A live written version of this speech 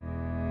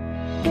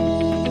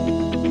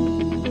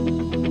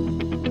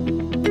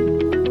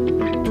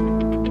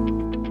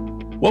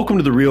Welcome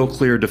to the Real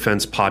Clear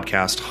Defense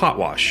podcast, Hot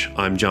Wash.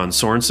 I'm John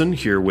Sorensen,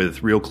 here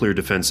with Real Clear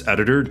Defense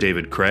editor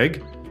David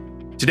Craig.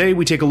 Today,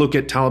 we take a look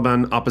at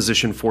Taliban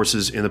opposition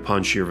forces in the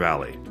Panjshir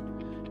Valley.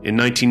 In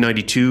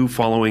 1992,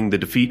 following the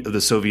defeat of the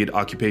Soviet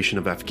occupation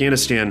of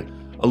Afghanistan,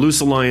 a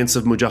loose alliance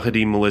of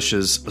Mujahideen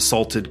militias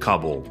assaulted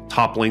Kabul,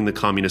 toppling the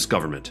communist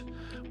government.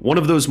 One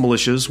of those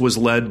militias was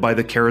led by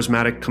the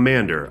charismatic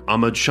commander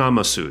Ahmad Shah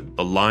Massoud,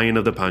 the Lion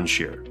of the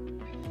Panjshir.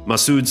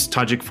 Massoud's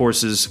Tajik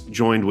forces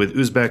joined with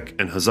Uzbek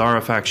and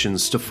Hazara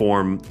factions to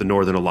form the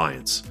Northern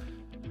Alliance.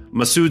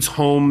 Massoud's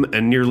home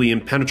and nearly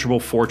impenetrable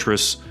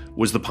fortress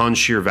was the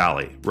Panjshir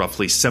Valley,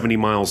 roughly 70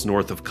 miles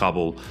north of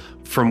Kabul,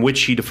 from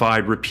which he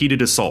defied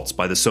repeated assaults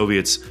by the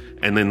Soviets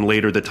and then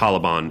later the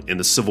Taliban in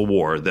the civil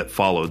war that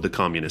followed the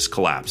communist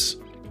collapse.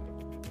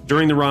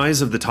 During the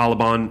rise of the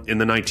Taliban in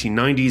the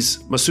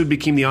 1990s, Massoud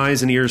became the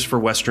eyes and ears for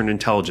Western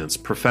intelligence,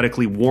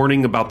 prophetically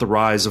warning about the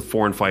rise of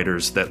foreign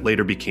fighters that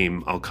later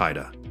became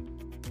al-Qaeda.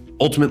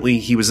 Ultimately,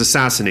 he was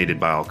assassinated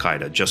by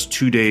al-Qaeda just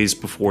 2 days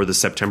before the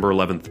September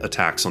 11th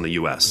attacks on the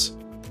U.S.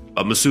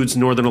 But Massoud's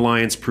Northern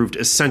Alliance proved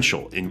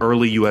essential in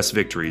early U.S.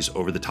 victories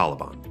over the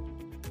Taliban.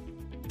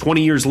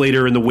 20 years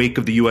later, in the wake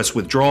of the U.S.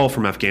 withdrawal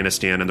from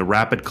Afghanistan and the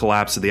rapid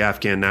collapse of the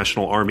Afghan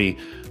National Army,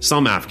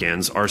 some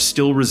Afghans are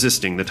still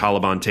resisting the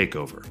Taliban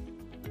takeover.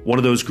 One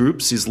of those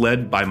groups is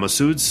led by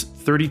Massoud's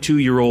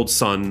 32-year-old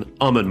son,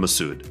 Ahmad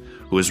Massoud,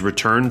 who has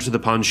returned to the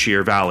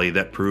Panjshir Valley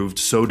that proved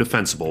so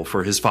defensible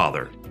for his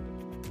father.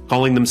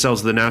 Calling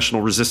themselves the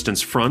National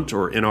Resistance Front,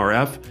 or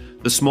NRF,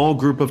 the small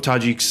group of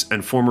Tajiks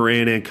and former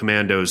ANA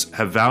commandos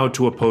have vowed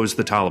to oppose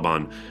the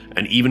Taliban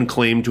and even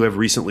claim to have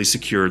recently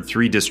secured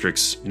 3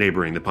 districts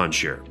neighboring the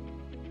Panjshir.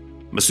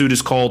 Massoud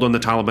has called on the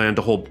Taliban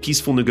to hold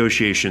peaceful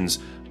negotiations,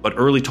 but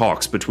early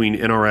talks between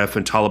NRF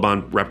and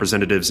Taliban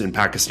representatives in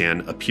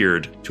Pakistan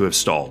appeared to have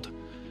stalled.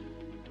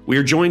 We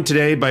are joined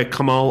today by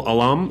Kamal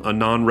Alam, a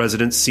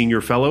non-resident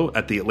senior fellow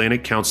at the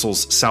Atlantic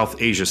Council's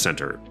South Asia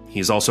Center. He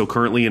is also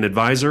currently an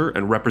advisor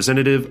and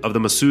representative of the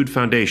Massoud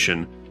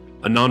Foundation,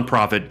 a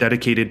nonprofit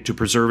dedicated to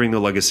preserving the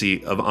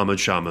legacy of Ahmad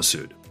Shah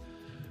Massoud.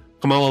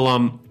 Kamal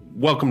Alam,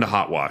 welcome to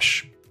Hot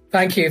Wash.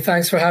 Thank you.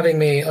 Thanks for having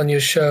me on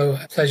your show.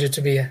 Pleasure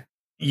to be here.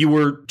 You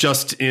were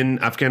just in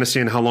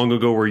Afghanistan. How long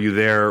ago were you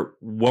there?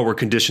 What were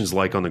conditions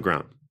like on the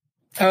ground?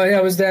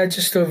 I was there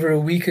just over a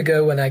week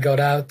ago when I got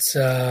out.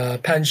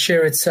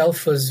 Panjshir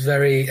itself was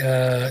very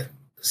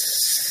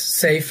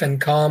safe and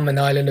calm, an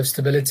island of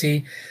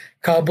stability.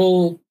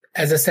 Kabul,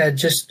 as I said,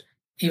 just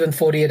even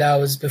 48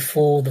 hours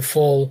before the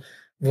fall,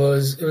 it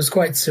was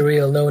quite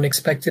surreal. No one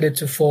expected it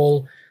to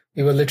fall.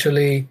 I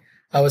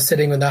was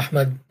sitting with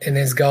Ahmad in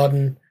his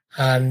garden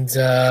and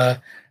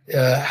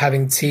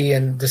having tea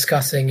and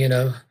discussing,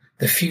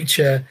 the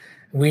future.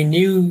 We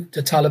knew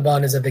the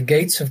Taliban is at the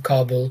gates of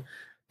Kabul,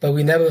 but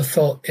we never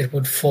thought it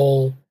would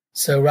fall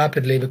so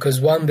rapidly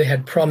because, one, they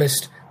had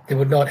promised they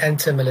would not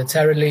enter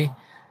militarily,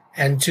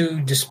 and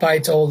two,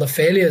 despite all the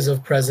failures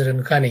of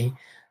President Ghani,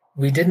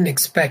 we didn't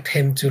expect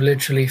him to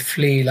literally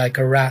flee like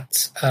a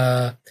rat,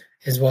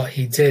 is what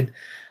he did.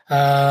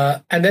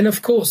 And then,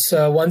 of course,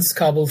 once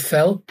Kabul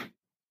fell,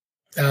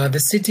 the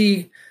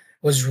city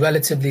was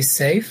relatively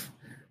safe,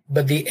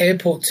 but the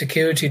airport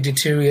security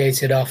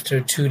deteriorated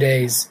after 2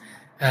 days.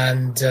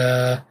 And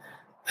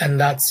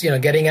that's,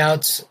 getting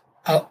out.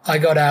 I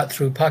got out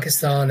through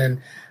Pakistan,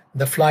 and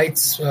the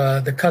flights,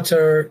 the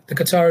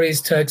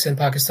Qataris, Turks and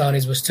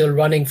Pakistanis were still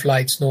running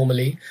flights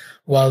normally,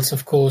 whilst,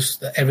 of course,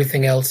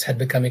 everything else had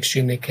become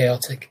extremely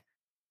chaotic.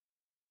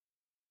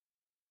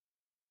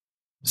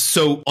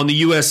 So on the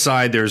U.S.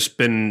 side, there's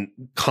been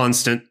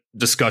constant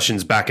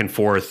discussions back and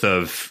forth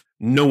of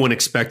no one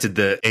expected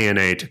the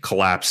ANA to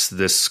collapse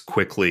this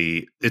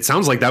quickly. It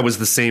sounds like that was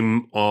the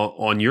same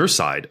on your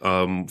side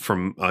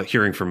from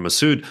hearing from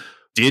Massoud.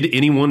 Did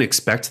anyone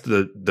expect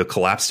the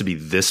collapse to be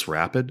this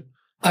rapid?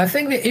 I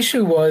think the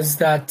issue was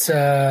that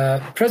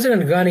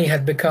President Ghani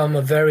had become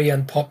a very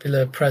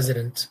unpopular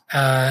president.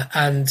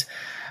 And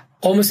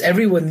almost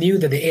everyone knew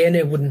that the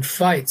ANA wouldn't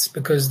fight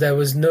because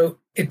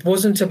it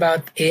wasn't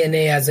about ANA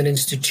as an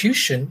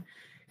institution.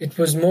 It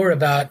was more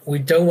about, we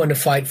don't want to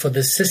fight for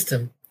this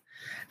system.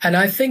 And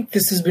I think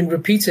this has been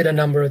repeated a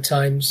number of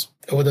times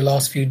over the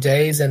last few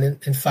days and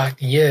in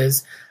fact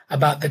years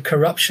about the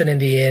corruption in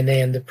the ANA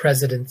and the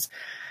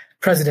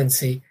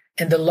presidency.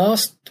 In the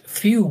last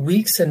few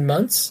weeks and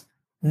months,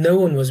 no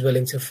one was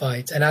willing to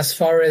fight. And as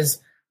far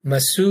as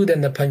Massoud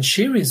and the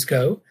Panjshiris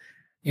go,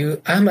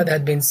 Ahmad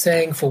had been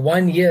saying for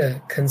 1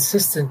 year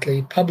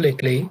consistently,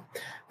 publicly,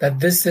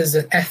 that this is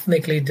an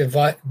ethnically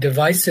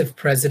divisive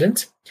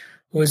president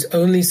who is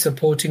only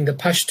supporting the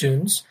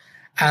Pashtuns,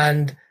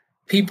 and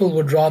people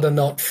would rather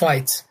not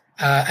fight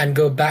and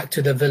go back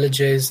to the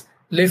villages,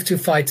 live to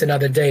fight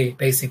another day,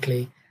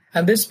 basically.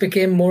 And this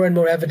became more and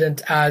more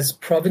evident as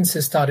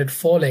provinces started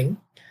falling.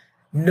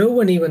 No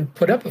one even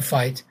put up a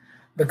fight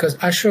because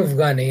Ashraf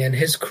Ghani and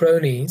his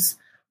cronies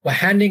were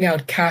handing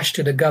out cash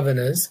to the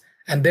governors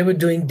and they were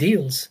doing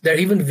deals. There are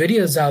even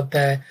videos out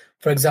there,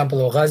 for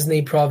example, of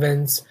Ghazni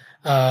province,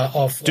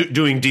 of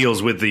doing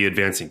deals with the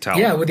advancing Taliban.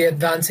 Yeah, with the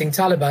advancing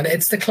Taliban.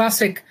 It's the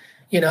classic,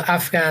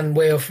 Afghan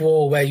way of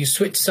war where you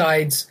switch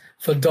sides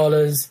for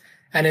dollars.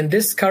 And in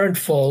this current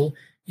fall,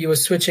 you were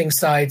switching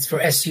sides for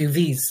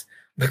SUVs.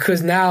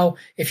 Because now,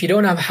 if you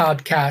don't have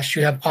hard cash,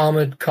 you have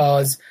armored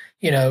cars,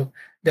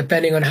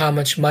 depending on how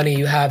much money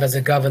you have as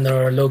a governor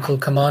or a local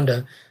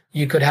commander,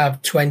 you could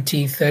have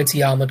 20,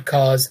 30 armored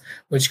cars,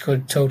 which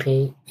could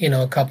total,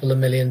 a couple of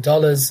 $1 million.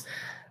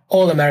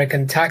 All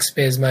American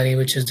taxpayers' money,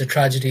 which is the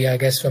tragedy, I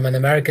guess, from an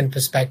American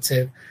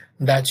perspective,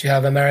 that you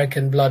have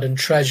American blood and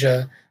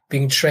treasure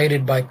being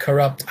traded by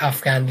corrupt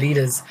Afghan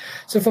leaders.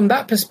 So from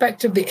that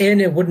perspective, the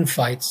ANA wouldn't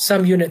fight.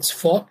 Some units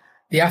fought.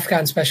 The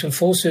Afghan Special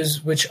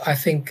Forces, which I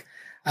think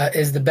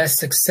is the best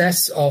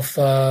success of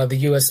the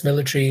U.S.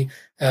 military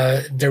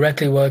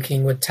directly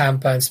working with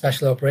Tampa and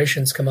Special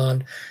Operations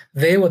Command,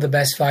 they were the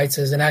best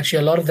fighters. And actually,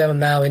 a lot of them are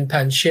now in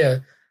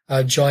Panjshir,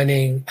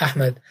 joining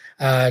Ahmed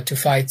to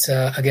fight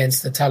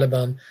against the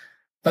Taliban.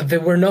 But they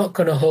were not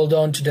going to hold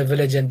on to the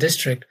village and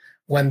district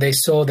when they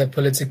saw their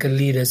political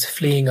leaders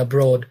fleeing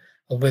abroad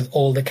with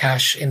all the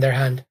cash in their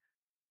hand.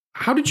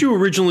 How did you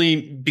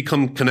originally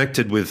become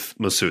connected with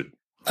Masood?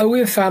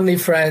 We were family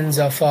friends.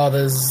 Our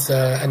fathers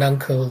and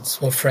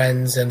uncles were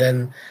friends. And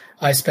then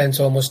I spent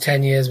almost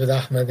 10 years with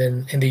Ahmed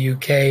in the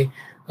UK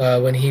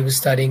when he was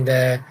studying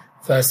there,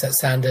 first at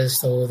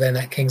Sandhurst, then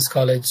at King's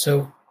College.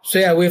 So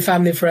yeah, we're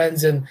family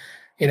friends, and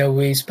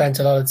we spent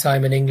a lot of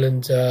time in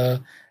England.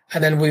 And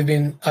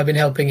then I've been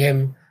helping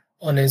him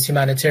on his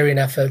humanitarian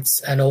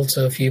efforts and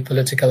also a few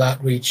political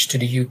outreach to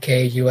the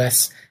UK,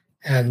 US,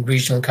 and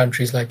regional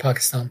countries like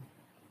Pakistan.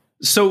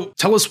 So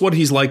tell us what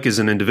he's like as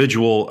an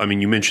individual. I mean,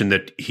 you mentioned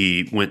that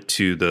he went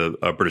to the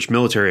British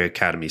Military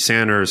Academy,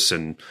 Sandhurst,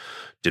 and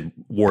did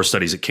war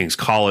studies at King's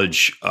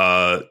College.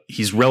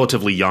 He's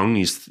relatively young.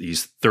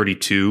 He's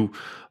 32.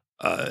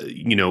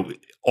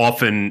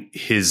 Often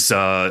his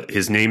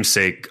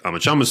namesake,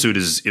 Ahmad Shah Massoud,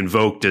 is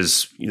invoked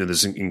as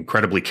this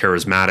incredibly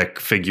charismatic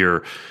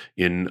figure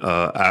in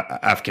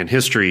Afghan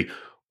history.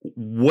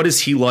 What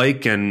is he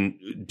like, and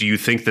do you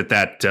think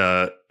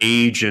that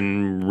age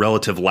and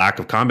relative lack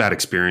of combat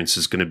experience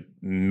is going to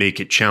make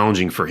it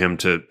challenging for him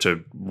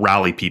to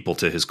rally people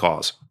to his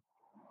cause?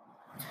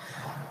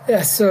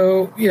 Yeah,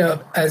 so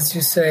as you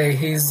say,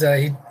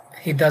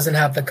 he doesn't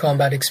have the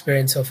combat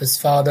experience of his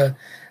father.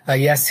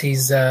 Yes,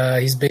 he's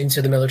been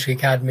to the military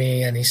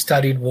academy and he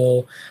studied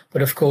war,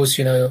 but of course,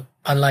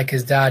 unlike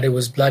his dad, who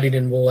was bloodied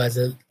in war as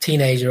a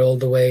teenager all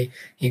the way,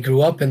 he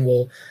grew up in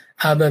war.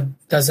 Ahmed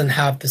doesn't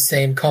have the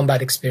same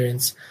combat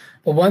experience.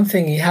 But one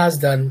thing he has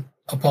done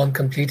upon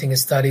completing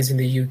his studies in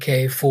the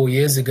UK 4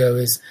 years ago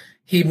is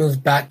he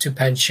moved back to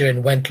Panjshir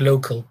and went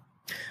local.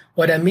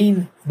 What I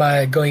mean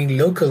by going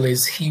local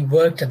is he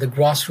worked at the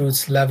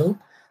grassroots level,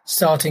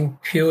 starting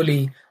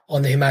purely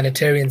on the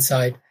humanitarian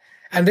side.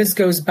 And this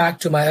goes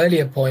back to my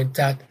earlier point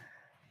that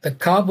the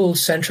Kabul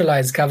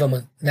centralized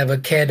government never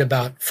cared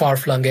about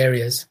far-flung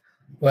areas,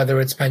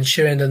 whether it's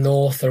Panjshir in the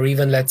north or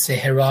even, let's say,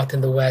 Herat in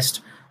the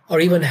west, or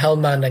even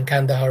Helmand and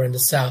Kandahar in the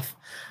south.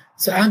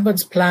 So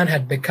Ahmed's plan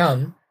had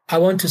become, I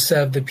want to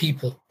serve the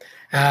people.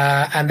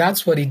 And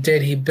that's what he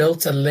did. He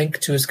built a link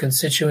to his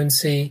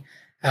constituency,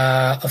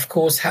 of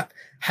course,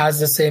 has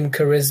the same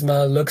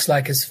charisma, looks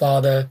like his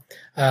father,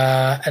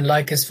 and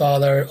like his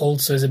father,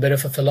 also is a bit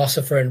of a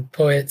philosopher and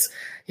poet,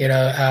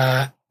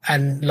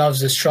 and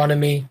loves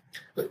astronomy.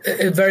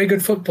 A very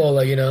good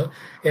footballer,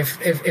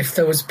 If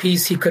there was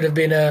peace, he could have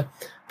been a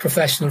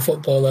professional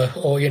footballer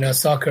or,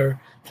 soccer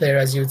player,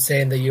 as you would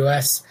say in the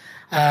US.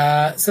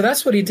 So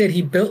that's what he did.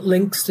 He built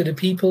links to the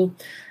people,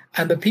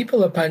 and the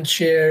people of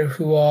Panjshir,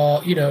 who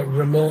are,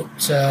 remote,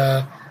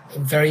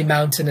 very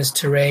mountainous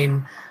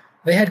terrain,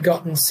 they had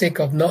gotten sick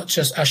of not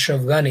just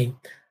Ashraf Ghani,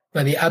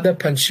 but the other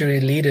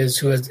Panjshiri leaders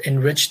who had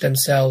enriched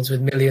themselves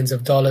with millions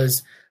of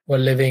dollars, were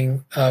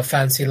living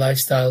fancy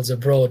lifestyles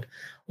abroad,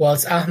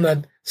 whilst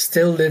Ahmed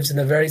still lives in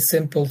a very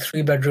simple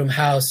 3-bedroom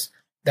house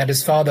that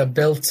his father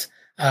built.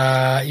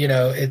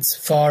 It's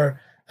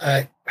far...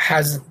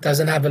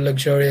 doesn't have a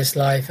luxurious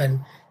life.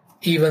 And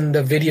even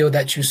the video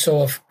that you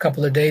saw a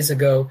couple of days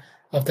ago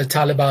of the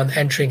Taliban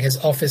entering his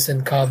office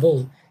in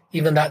Kabul,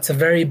 even that's a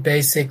very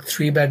basic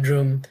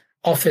 3-bedroom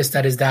office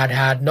that his dad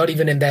had, not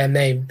even in their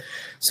name.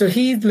 So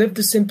he lived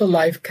a simple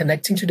life,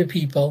 connecting to the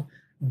people,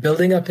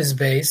 building up his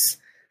base.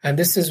 And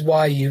this is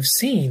why you've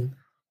seen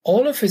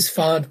all of his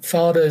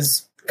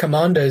father's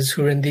commanders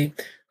who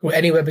are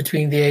anywhere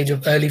between the age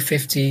of early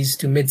 50s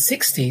to mid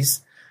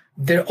 60s,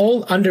 they're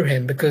all under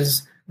him,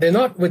 because they're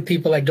not with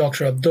people like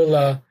Dr.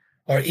 Abdullah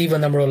or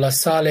even Amrullah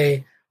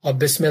Saleh or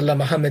Bismillah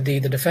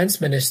Mohammadi, the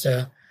defense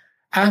minister.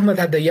 Ahmed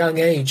at the young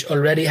age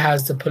already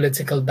has the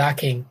political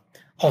backing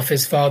of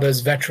his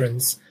father's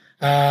veterans.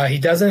 He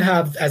doesn't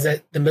have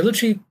the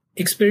military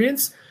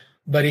experience,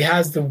 but he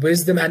has the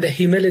wisdom and the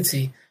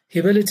humility.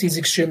 Humility is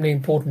extremely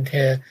important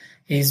here.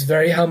 He's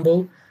very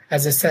humble.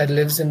 As I said,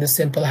 lives in the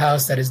simple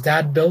house that his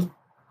dad built.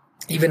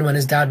 Even when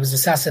his dad was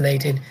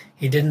assassinated,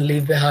 he didn't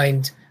leave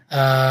behind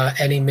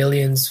any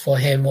millions for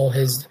him or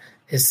his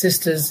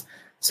sisters.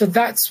 So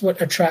that's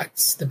what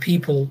attracts the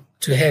people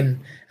to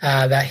him,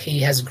 that he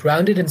has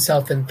grounded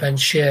himself in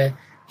Panjshir.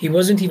 he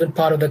wasn't even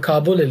part of the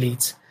Kabul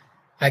elite.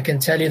 I can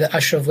tell you that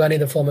Ashraf Ghani,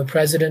 the former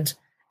president,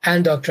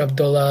 and Dr.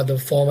 Abdullah, the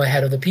former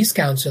head of the Peace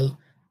Council,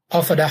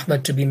 offered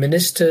Ahmed to be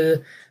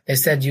minister. They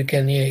said, you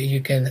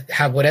can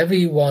have whatever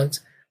you want.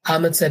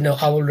 Ahmed said, no,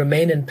 I will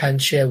remain in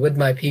Panjshir with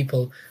my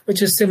people,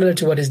 which is similar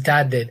to what his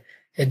dad did.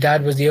 His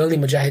dad was the only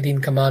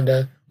Mujahideen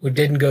commander who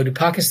didn't go to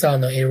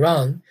Pakistan or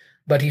Iran,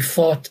 but he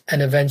fought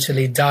and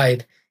eventually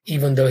died,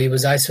 even though he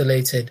was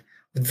isolated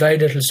with very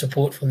little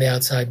support from the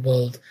outside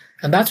world.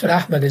 And that's what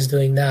Ahmed is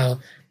doing now.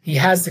 He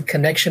has the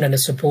connection and the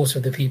support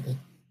of the people.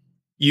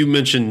 You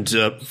mentioned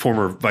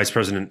former Vice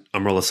President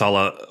Amrullah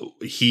Saleh.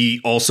 He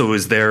also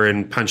is there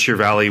in Panjshir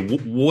Valley.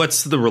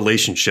 What's the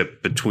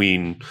relationship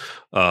between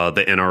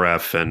the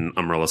NRF and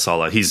Amrullah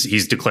Saleh?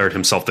 He's declared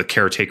himself the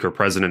caretaker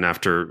president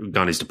after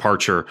Ghani's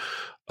departure.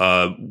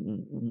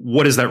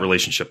 What is that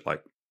relationship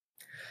like?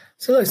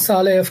 So look,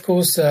 Saleh, of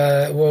course,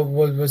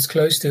 was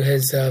close to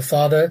his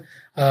father,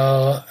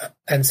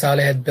 and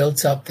Saleh had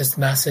built up this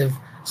massive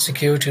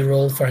security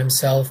role for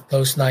himself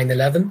post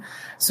 9/11.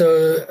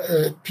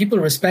 So people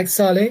respect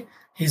Saleh.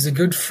 He's a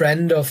good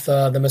friend of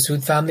the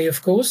Masood family,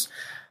 of course,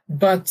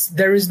 but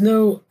there is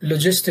no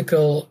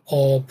logistical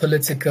or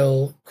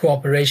political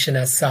cooperation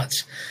as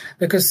such,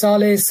 because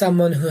Saleh is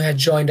someone who had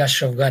joined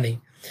Ashraf Ghani.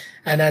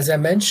 And as I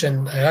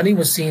mentioned, Ghani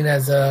was seen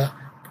as a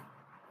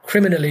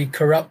criminally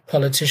corrupt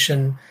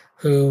politician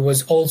who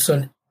was also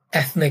an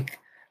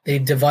ethnically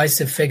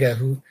divisive figure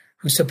who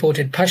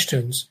supported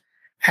Pashtuns.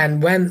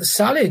 And when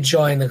Saleh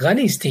joined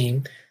Ghani's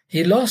team,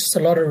 he lost a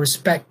lot of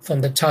respect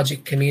from the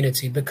Tajik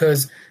community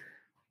because,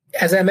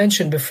 as I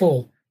mentioned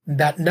before,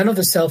 that none of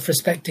the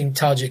self-respecting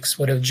Tajiks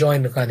would have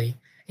joined Ghani.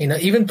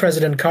 Even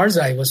President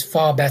Karzai was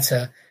far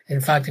better.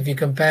 In fact, if you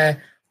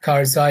compare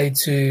Karzai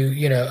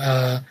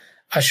to,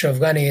 Ashraf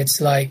Ghani, it's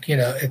like,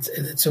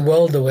 it's a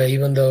world away,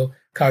 even though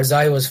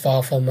Karzai was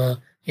far from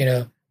a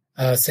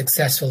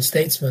successful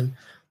statesman.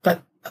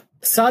 But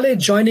Saleh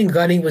joining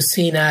Ghani was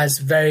seen as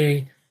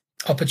very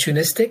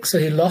opportunistic, so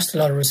he lost a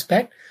lot of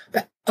respect.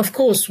 But of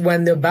course,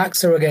 when their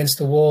backs are against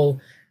the wall,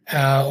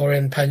 or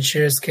in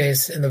Panjshir's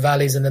case, in the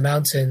valleys and the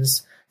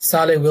mountains,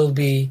 Saleh will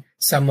be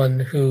someone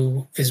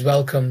who is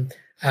welcome,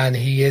 and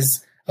he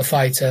is a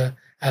fighter.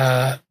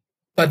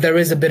 But there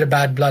is a bit of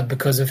bad blood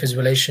because of his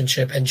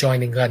relationship and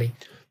joining Ghani.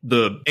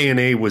 The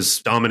ANA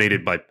was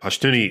dominated by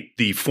Pashtuni.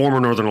 The former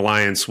Northern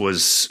Alliance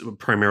was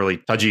primarily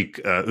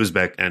Tajik,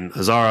 Uzbek, and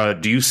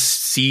Hazara. Do you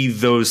see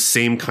those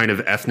same kind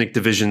of ethnic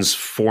divisions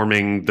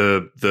forming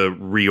the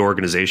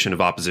reorganization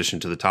of opposition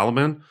to the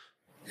Taliban?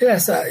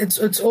 Yes,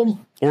 it's all.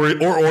 Or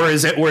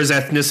is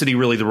ethnicity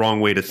really the wrong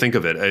way to think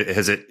of it?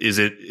 Is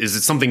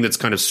it something that's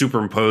kind of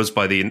superimposed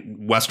by the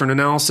Western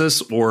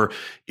analysis, or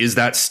is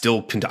that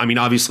still? I mean,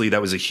 obviously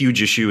that was a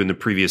huge issue in the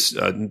previous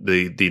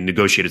the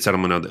negotiated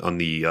settlement on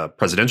the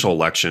presidential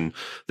election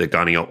that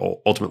Ghani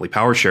ultimately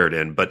power shared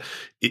in. But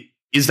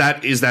is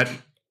that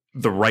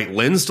the right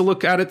lens to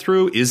look at it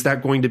through? Is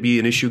that going to be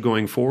an issue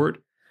going forward?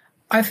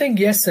 I think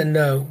yes and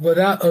no,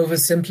 without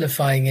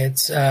oversimplifying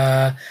it.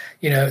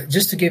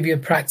 Just to give you a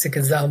practical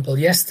example,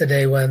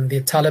 yesterday when the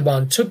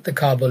Taliban took the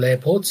Kabul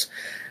airports,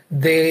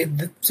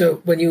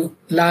 so when you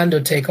land or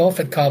take off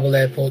at Kabul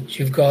airport,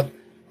 you've got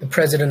the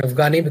president of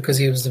Ghani because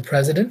he was the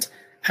president,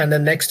 and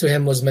then next to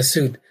him was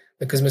Masood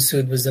because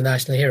Masood was the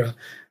national hero.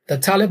 The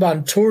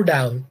Taliban tore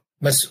down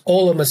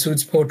all of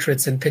Masood's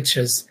portraits and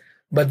pictures,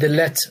 but they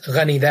let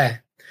Ghani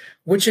there,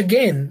 which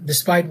again,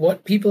 despite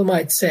what people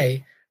might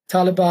say,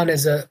 Taliban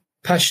is a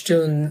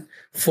Pashtun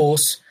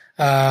force,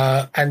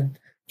 and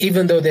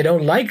even though they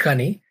don't like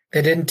Ghani,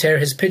 they didn't tear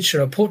his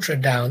picture or portrait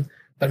down,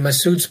 but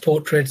Masood's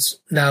portraits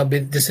now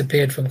been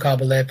disappeared from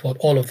Kabul airport,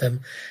 all of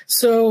them.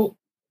 So,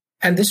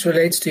 and this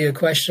relates to your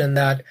question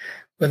that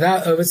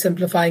without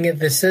oversimplifying it,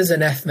 this is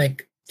an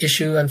ethnic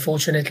issue,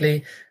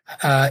 unfortunately.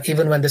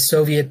 Even when the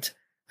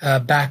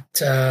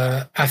Soviet-backed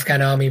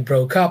Afghan army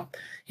broke up,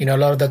 a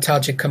lot of the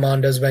Tajik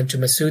commanders went to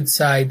Masood's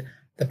side,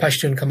 the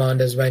Pashtun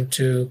commanders went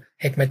to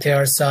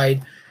Hekmatyar's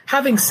side.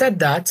 Having said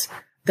that,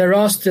 there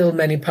are still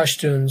many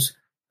Pashtuns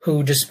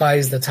who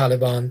despise the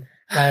Taliban.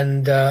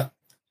 And,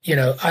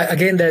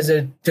 again, there's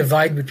a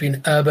divide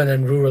between urban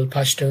and rural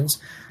Pashtuns.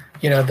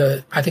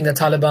 I think the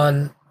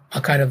Taliban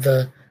are kind of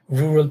the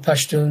rural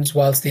Pashtuns,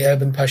 whilst the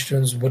urban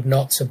Pashtuns would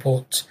not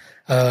support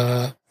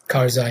Taliban.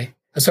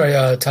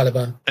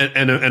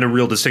 And a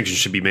real distinction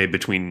should be made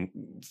between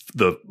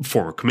the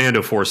former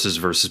commando forces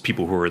versus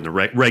people who are in the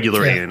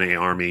regular ANA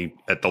army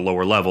at the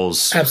lower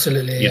levels.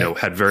 Absolutely.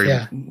 Had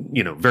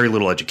very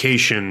little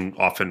education,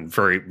 often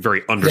very,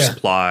 very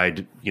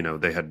undersupplied.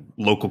 They had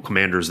local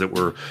commanders that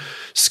were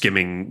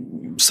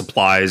skimming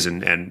supplies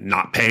and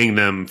not paying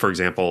them. For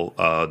example,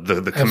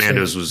 the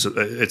commandos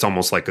it's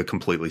almost like a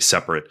completely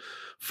separate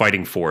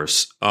fighting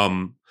force.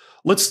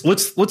 Let's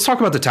talk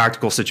about the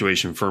tactical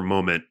situation for a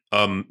moment.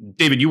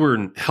 David, you were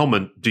in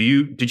Helmand.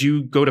 Did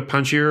you go to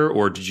Panjshir,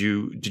 or did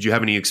you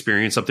have any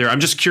experience up there? I'm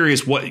just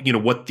curious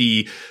what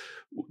the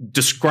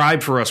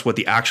describe for us what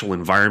the actual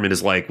environment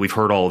is like. We've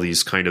heard all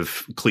these kind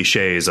of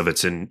cliches of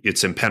it's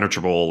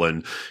impenetrable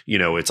and,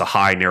 it's a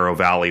high, narrow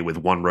valley with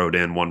one road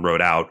in, one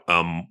road out.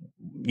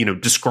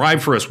 Describe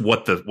for us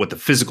what the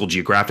physical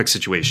geographic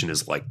situation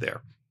is like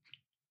there.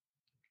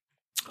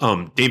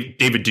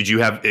 David, did you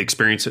have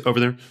experience over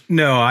there?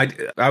 No,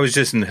 I was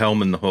just in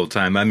Helmand the whole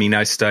time. I mean,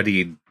 I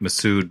studied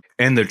Masood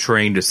and the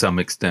terrain to some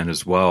extent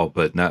as well,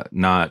 but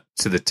not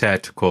to the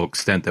tactical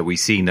extent that we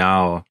see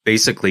now.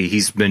 Basically,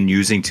 he's been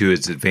using to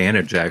his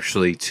advantage,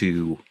 actually,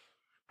 to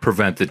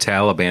prevent the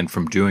Taliban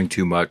from doing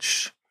too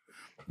much.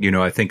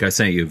 I think I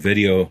sent you a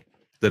video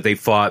that they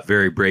fought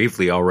very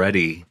bravely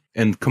already.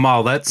 And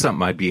Kamal, that's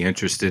something I'd be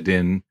interested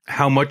in.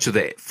 How much of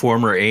the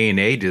former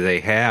ANA do they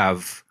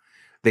have?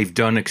 They've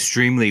done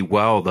extremely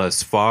well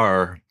thus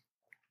far.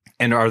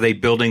 And are they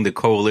building the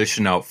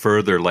coalition out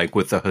further, like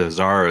with the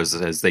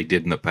Hazaras, as they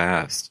did in the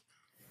past?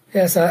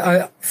 Yes,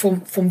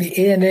 from the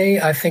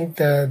ANA, I think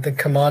the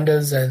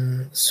commanders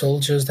and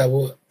soldiers that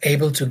were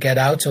able to get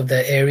out of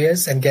their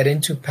areas and get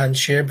into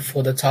Panjshir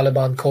before the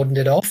Taliban cordoned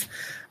it off,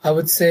 I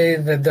would say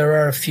that there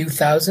are a few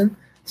thousand.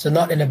 So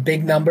not in a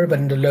big number, but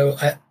in the low,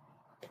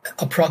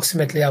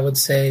 approximately, I would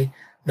say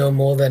no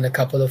more than a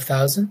couple of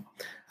thousand.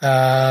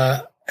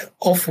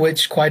 Of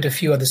which quite a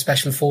few are the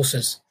special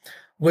forces,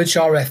 which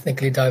are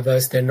ethnically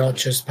diverse. They're not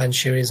just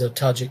Panjshiris or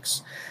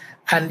Tajiks.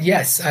 And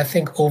yes, I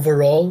think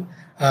overall,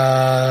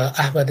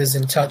 Ahmad is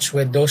in touch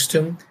with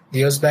Dostum,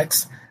 the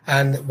Uzbeks,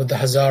 and with the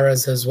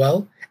Hazaras as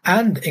well,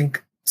 and in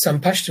some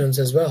Pashtuns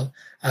as well.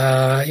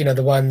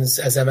 The ones,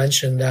 as I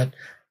mentioned, that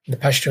the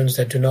Pashtuns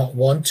that do not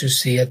want to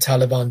see a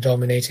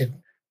Taliban-dominated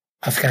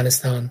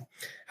Afghanistan.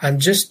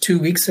 And just 2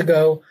 weeks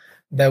ago,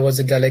 there was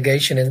a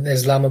delegation in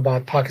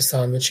Islamabad,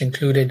 Pakistan, which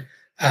included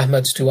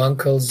Ahmad's two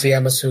uncles, Zia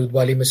Masood,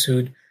 Wali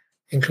Masood,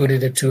 included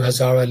the two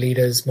Hazara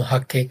leaders,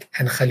 Muhakkik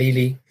and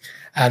Khalili,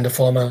 and the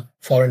former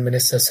foreign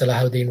minister,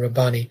 Salahuddin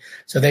Rabbani.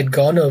 So they'd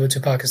gone over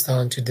to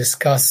Pakistan to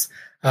discuss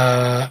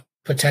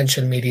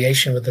potential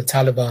mediation with the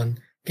Taliban,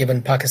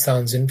 given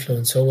Pakistan's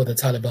influence over the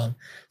Taliban.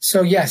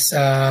 So yes,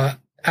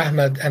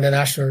 Ahmad and the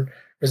National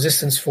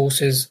Resistance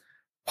Forces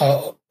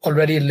are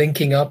already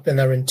linking up and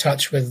are in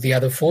touch with the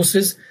other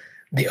forces.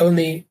 The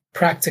only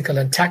practical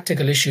and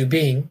tactical issue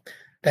being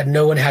that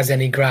no one has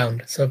any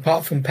ground. So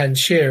apart from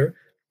Panjshir,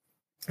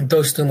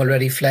 Dostum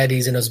already fled.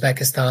 He's in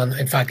Uzbekistan.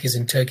 In fact, he's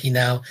in Turkey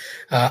now.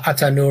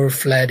 Atanur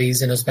fled.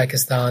 He's in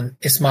Uzbekistan.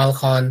 Ismail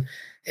Khan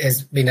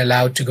has been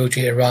allowed to go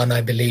to Iran,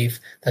 I believe.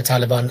 The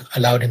Taliban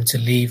allowed him to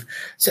leave.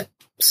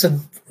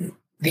 So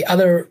the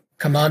other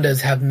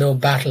commanders have no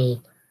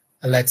battle,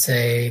 let's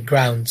say,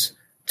 grounds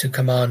to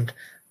command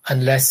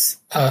unless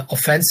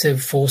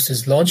offensive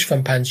forces launch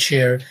from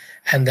Panjshir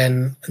and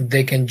then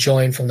they can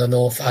join from the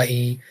north,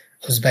 i.e.,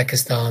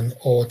 Uzbekistan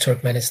or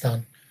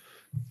Turkmenistan.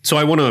 So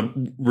I want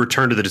to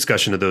return to the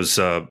discussion of those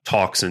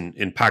talks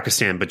in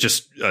Pakistan, but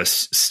just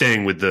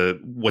staying with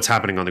what's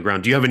happening on the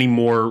ground. Do you have any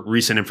more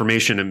recent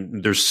information?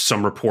 And there's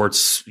some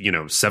reports,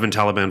 7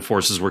 Taliban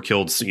forces were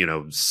killed.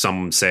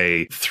 Some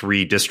say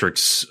 3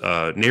 districts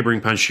neighboring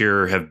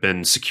Panjshir have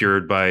been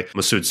secured by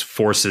Masood's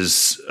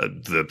forces.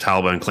 The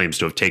Taliban claims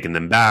to have taken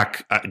them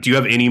back. Do you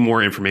have any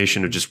more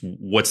information of just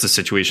what's the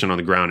situation on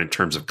the ground in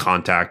terms of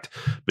contact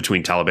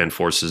between Taliban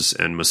forces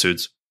and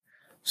Masood's?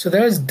 So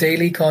there is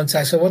daily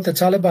contact. So what the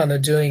Taliban are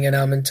doing, and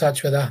I'm in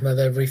touch with Ahmad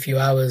every few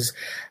hours,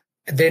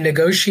 they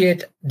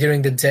negotiate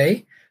during the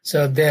day.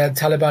 So their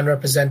Taliban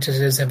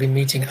representatives have been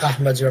meeting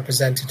Ahmad's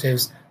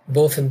representatives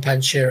both in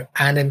Panjshir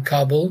and in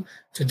Kabul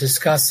to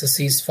discuss a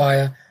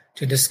ceasefire,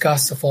 to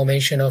discuss the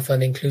formation of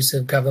an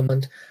inclusive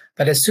government.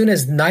 But as soon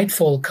as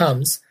nightfall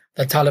comes,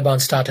 the Taliban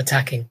start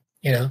attacking,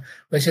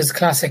 which is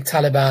classic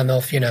Taliban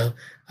of,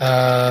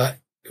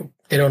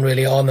 they don't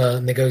really honor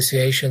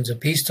negotiations or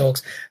peace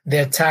talks. They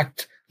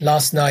attacked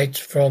last night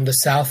from the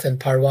south in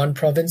Parwan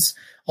province,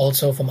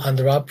 also from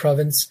Andarab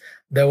province.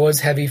 There was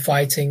heavy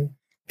fighting,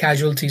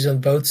 casualties on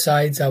both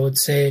sides. I would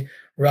say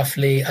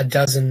roughly a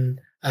dozen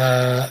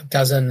on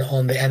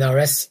the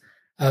NRS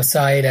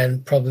side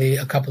and probably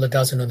a couple of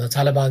dozen on the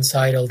Taliban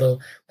side, although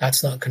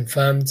that's not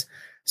confirmed.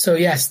 So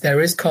yes,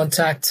 there is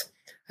contact.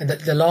 And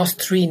the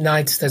last 3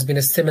 nights, there's been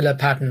a similar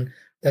pattern.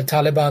 The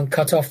Taliban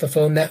cut off the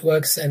phone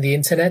networks and the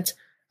internet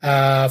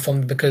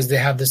because they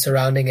have the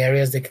surrounding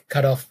areas they can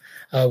cut off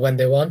when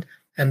they want,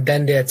 and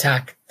then they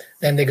attack.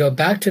 Then they go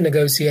back to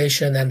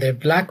negotiation and they're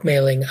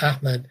blackmailing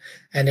Ahmad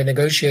and the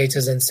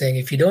negotiators and saying,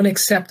 if you don't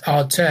accept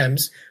our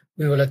terms,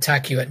 we will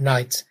attack you at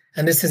night.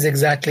 And this is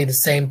exactly the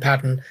same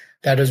pattern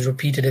that has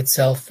repeated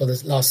itself for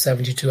the last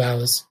 72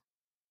 hours.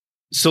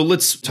 So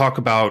let's talk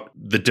about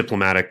the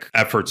diplomatic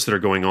efforts that are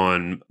going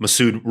on.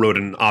 Masood wrote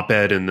an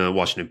op-ed in the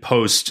Washington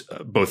Post,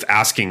 both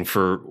asking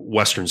for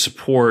Western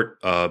support,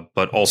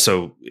 but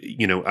also,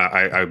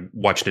 I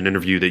watched an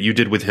interview that you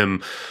did with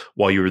him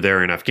while you were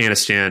there in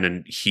Afghanistan,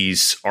 and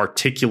he's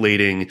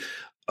articulating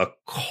a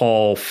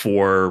call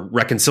for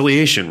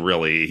reconciliation,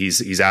 really.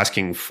 He's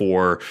asking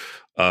for,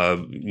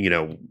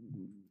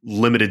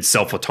 limited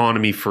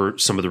self-autonomy for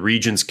some of the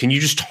regions. Can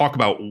you just talk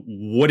about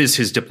what is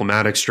his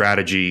diplomatic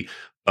strategy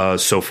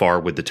so far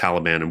with the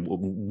Taliban, and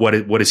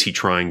what is he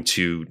trying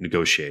to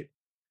negotiate?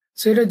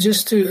 So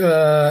just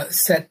to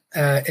set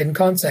in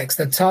context,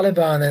 the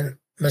Taliban and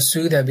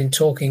Masood have been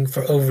talking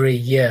for over a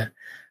year.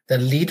 The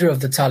leader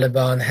of the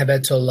Taliban,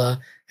 Haibatullah,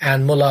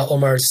 and Mullah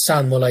Omar's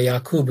son, Mullah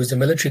Yaqub, who's a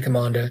military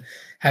commander,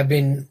 have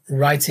been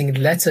writing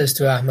letters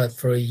to Ahmad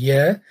for a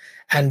year,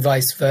 and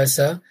vice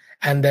versa.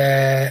 And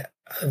their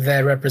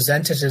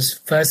representatives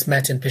first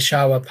met in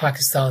Peshawar,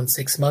 Pakistan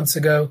 6 months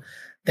ago.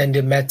 Then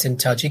they met in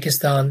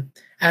Tajikistan.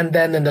 And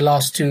then in the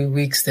last 2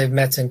 weeks, they've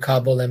met in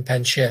Kabul and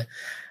Panjshir.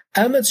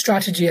 Ahmad's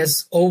strategy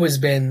has always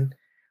been,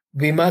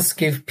 we must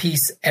give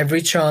peace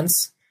every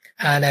chance.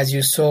 And as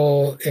you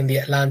saw in the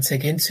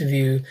Atlantic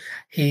interview,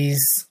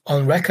 he's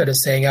on record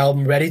as saying,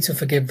 I'm ready to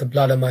forgive the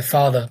blood of my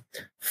father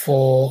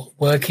for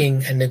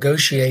working and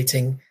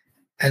negotiating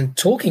and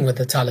talking with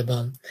the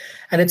Taliban.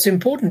 And it's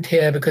important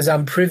here because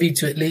I'm privy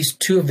to at least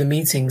 2 of the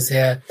meetings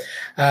here.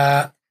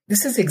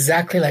 This is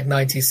exactly like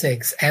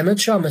 96. Ahmad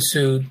Shah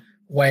Massoud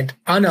went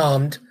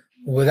unarmed,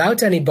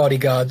 without any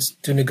bodyguards,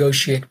 to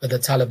negotiate with the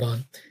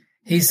Taliban.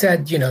 He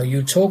said,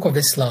 you talk of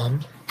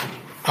Islam,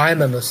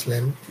 I'm a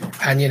Muslim,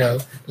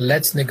 and,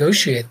 let's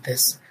negotiate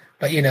this.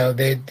 But,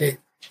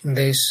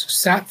 they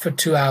sat for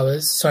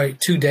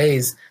 2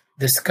 days,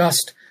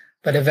 discussed,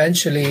 but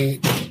eventually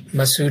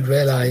Massoud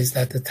realized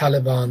that the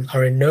Taliban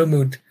are in no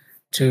mood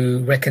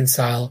to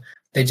reconcile.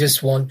 They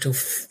just want to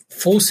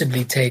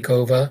forcibly take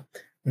over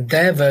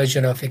their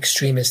version of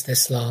extremist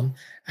Islam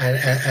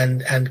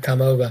and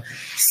come over.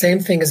 Same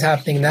thing is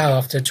happening now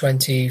after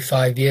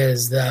 25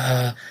 years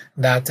that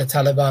the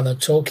Taliban are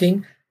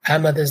talking.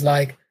 Ahmad is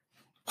like,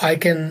 you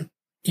can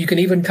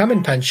even come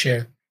in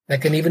Panjshir. There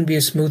can even be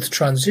a smooth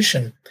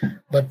transition,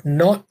 but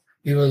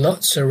we will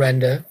not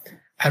surrender,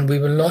 and we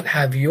will not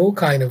have your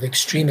kind of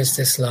extremist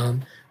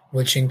Islam,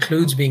 which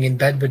includes being in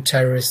bed with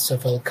terrorists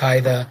of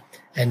Al-Qaeda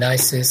and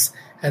ISIS.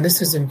 And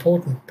this is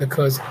important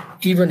because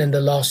even in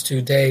the last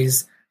 2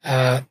 days,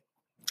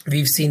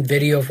 we've seen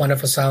video of one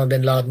of Osama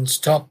bin Laden's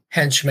top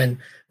henchmen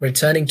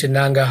returning to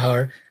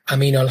Nangarhar,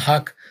 Amin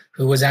al-Haq,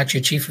 who was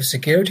actually chief of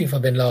security for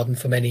bin Laden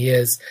for many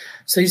years.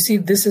 So you see,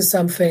 this is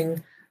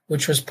something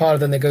which was part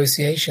of the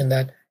negotiation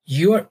that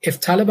if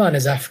Taliban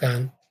is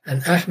Afghan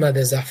and Ahmad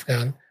is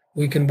Afghan,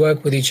 we can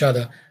work with each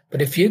other.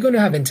 But if you're going to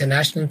have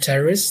international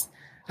terrorists,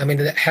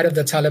 the head of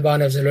the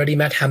Taliban has already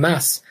met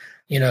Hamas.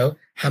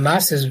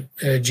 Hamas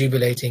is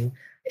jubilating.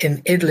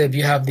 In Idlib,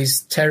 you have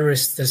these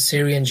terrorists, the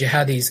Syrian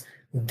jihadis,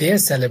 they're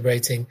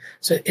celebrating.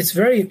 So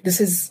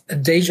this is a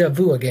deja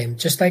vu again.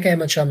 Just like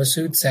Ahmad Shah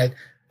Massoud said,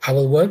 I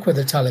will work with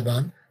the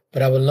Taliban,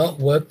 but I will not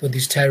work with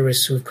these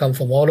terrorists who've come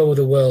from all over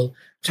the world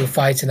to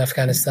fight in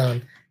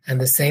Afghanistan.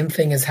 And the same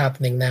thing is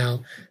happening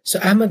now. So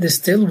Ahmad is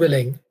still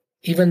willing,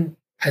 even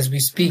as we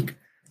speak,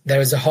 there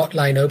is a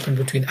hotline open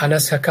between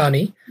Anas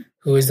Haqqani,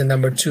 who is the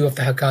number 2 of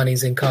the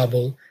Haqqanis in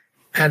Kabul,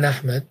 and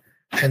Ahmad.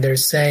 And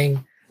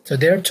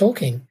they're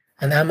talking.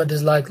 And Ahmad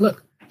is like,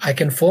 look, I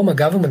can form a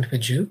government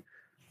with you,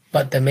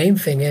 but the main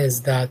thing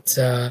is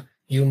that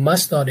you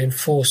must not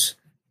enforce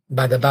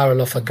by the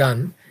barrel of a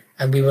gun,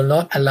 and we will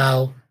not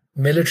allow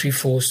military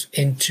force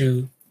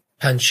into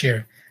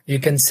Panjshir. You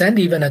can send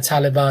even a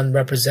Taliban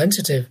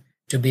representative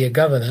to be a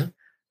governor,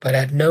 but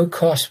at no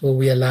cost will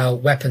we allow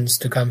weapons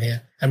to come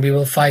here. And we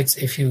will fight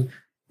if you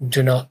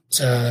do not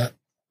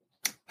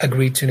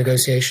agree to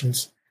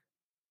negotiations.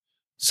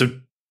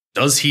 So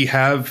does he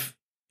have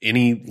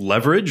any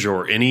leverage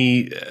or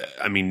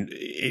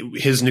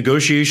his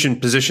negotiation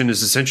position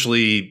is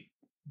essentially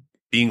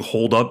being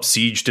holed up,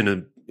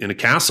 sieged in a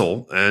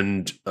castle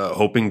and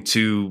hoping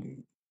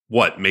to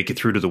make it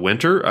through to the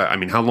winter?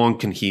 How long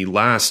can he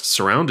last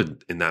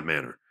surrounded in that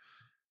manner?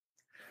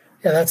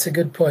 Yeah, that's a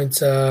good point.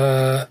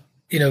 We're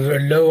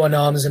low on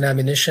arms and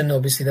ammunition.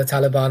 Obviously, the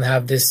Taliban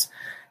have this,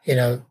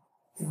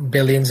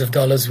 billions of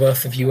dollars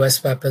worth of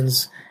US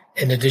weapons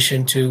in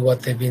addition to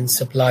what they've been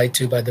supplied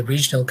to by the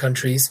regional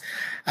countries.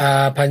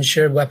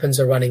 Panjshir weapons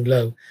are running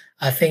low.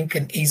 I think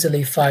can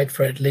easily fight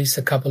for at least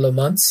a couple of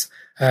months.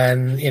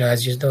 And,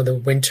 as you know, the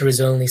winter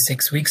is only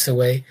 6 weeks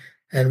away.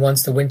 And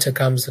once the winter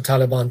comes, the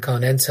Taliban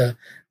can't enter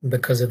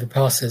because of the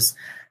passes.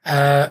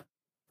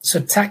 So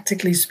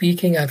tactically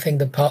speaking, I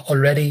think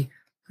already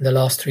in the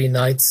last 3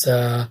 nights,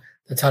 the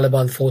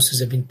Taliban forces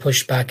have been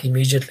pushed back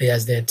immediately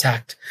as they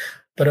attacked.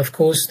 But of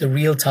course, the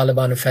real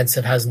Taliban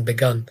offensive hasn't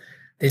begun.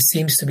 There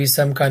seems to be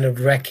some kind of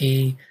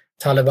recce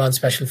Taliban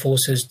special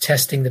forces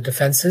testing the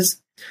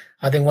defenses.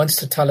 I think once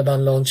the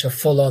Taliban launch a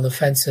full-on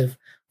offensive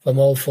from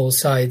all 4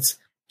 sides,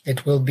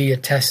 it will be a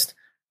test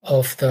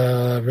of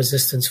the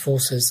resistance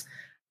forces.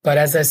 But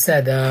as I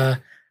said,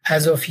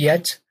 as of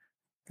yet,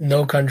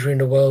 no country in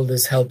the world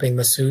is helping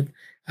Massoud.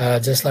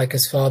 Just like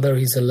his father,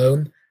 he's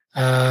alone.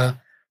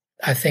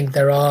 I think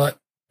there are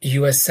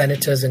US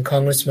senators and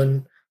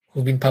congressmen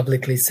who've been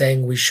publicly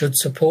saying we should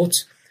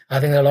support. I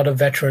think there are a lot of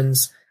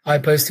veterans. I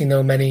personally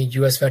know many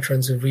US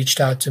veterans who've reached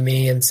out to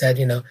me and said,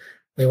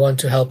 we want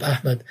to help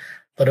Ahmad.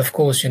 But of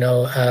course,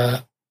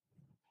 a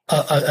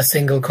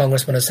single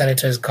congressman or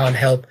senator can't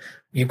help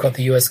you've got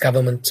the US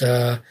government,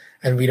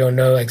 and we don't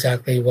know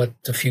exactly what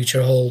the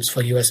future holds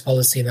for US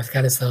policy in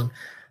Afghanistan.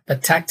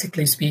 But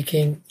tactically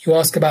speaking, you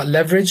ask about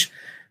leverage.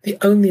 The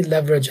only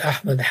leverage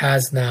Ahmad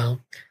has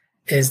now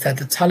is that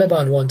the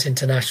Taliban want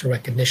international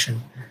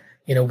recognition.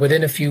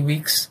 Within a few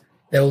weeks,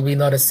 there will be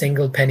not a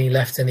single penny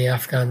left in the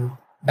Afghan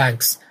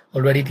banks.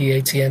 Already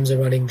the ATMs are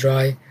running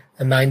dry.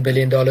 The $9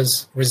 billion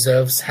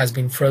reserves has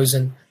been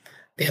frozen.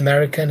 The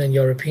American and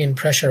European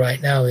pressure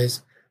right now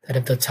is that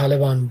if the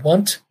Taliban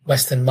want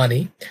Western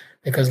money,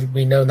 because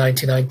we know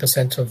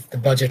 99% of the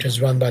budget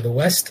is run by the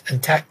West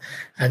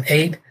and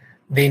aid,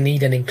 they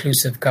need an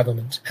inclusive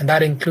government. And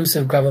that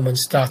inclusive government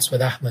starts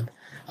with Ahmad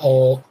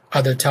or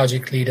other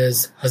Tajik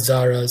leaders,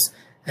 Hazaras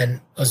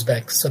and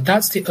Uzbeks. So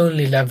that's the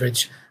only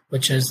leverage,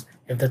 which is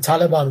if the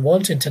Taliban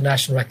want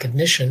international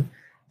recognition,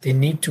 they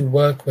need to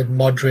work with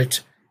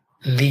moderate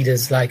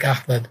leaders like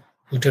Ahmad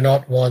who do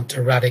not want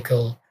a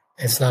radical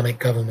Islamic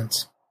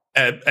government.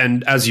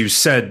 And as you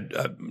said,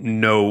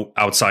 no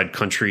outside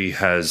country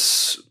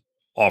has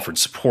offered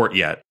support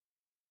yet.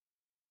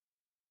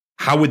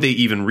 How would they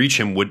even reach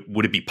him?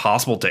 Would it be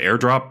possible to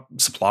airdrop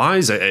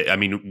supplies? I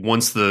mean,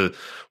 once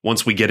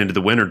we get into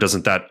the winter,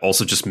 doesn't that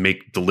also just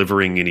make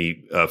delivering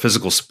any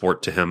physical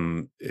support to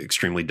him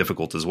extremely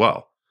difficult as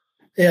well?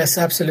 Yes,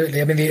 absolutely.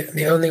 I mean,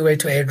 the only way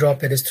to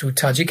airdrop it is through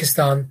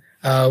Tajikistan,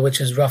 which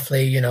is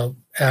roughly,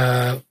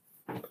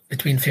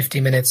 between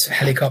 50 minutes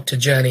helicopter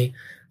journey,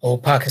 or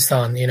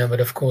Pakistan, but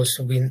of course,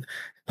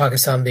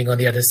 Pakistan being on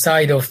the other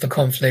side of the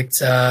conflict,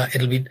 so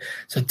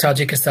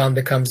Tajikistan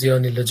becomes the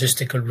only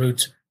logistical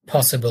route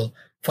possible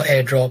for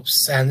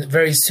airdrops. And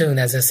very soon,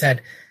 as I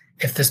said,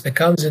 if this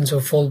becomes into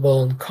a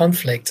full-blown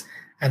conflict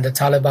and the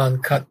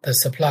Taliban cut the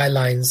supply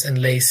lines and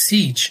lay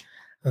siege,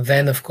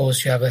 then, of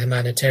course, you have a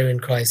humanitarian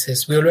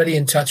crisis. We're already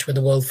in touch with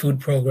the World Food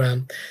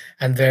Programme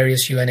and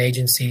various UN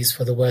agencies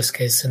for the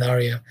worst-case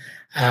scenario.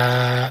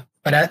 But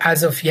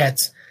as of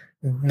yet,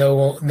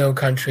 no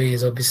country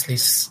is obviously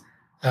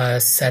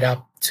set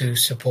up to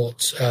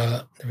support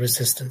the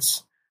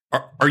resistance.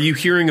 Are you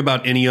hearing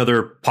about any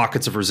other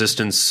pockets of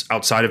resistance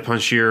outside of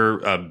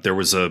Panjshir? There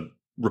was a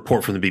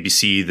report from the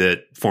BBC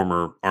that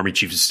former Army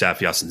Chief of Staff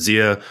Yassin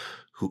Zia,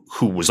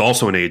 who was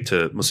also an aide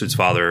to Massoud's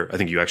father, I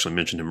think you actually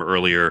mentioned him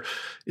earlier,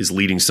 is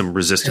leading some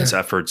resistance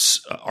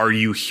efforts. Are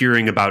you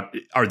hearing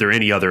are there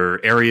any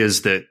other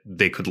areas that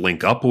they could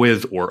link up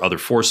with or other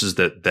forces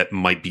that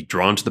might be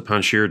drawn to the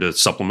Panjshir to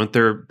supplement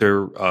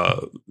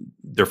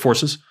their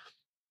forces?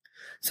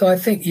 So I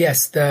think,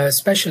 yes,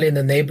 especially in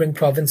the neighboring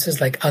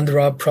provinces like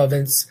Andrab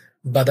province,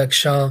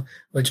 Badakhshan,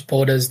 which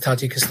borders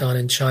Tajikistan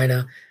and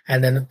China,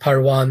 and then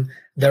Parwan,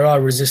 there are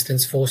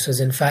resistance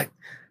forces. In fact,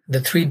 the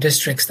 3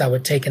 districts that were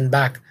taken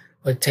back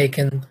were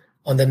taken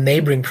on the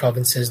neighboring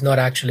provinces, not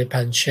actually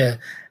Panjshir.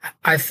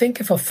 I think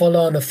if a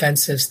full-on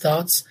offensive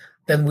starts,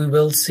 then we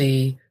will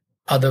see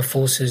other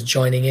forces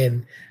joining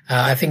in.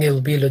 I think it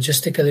will be a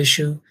logistical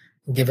issue,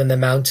 given the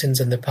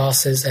mountains and the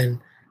passes, and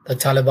the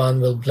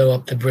Taliban will blow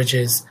up the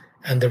bridges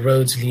and the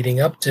roads leading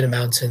up to the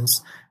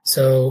mountains.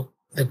 So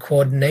the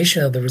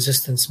coordination of the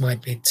resistance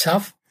might be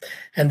tough.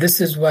 And this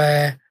is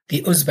where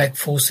the Uzbek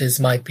forces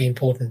might be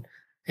important.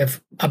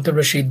 If Abdul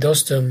Rashid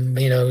Dostum,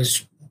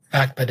 is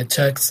backed by the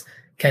Turks,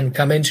 can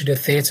come into the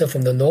theater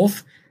from the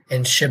north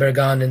in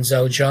Shibergan and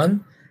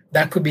Zaujan,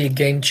 that could be a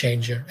game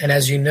changer. And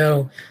as you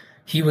know,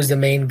 he was the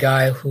main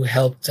guy who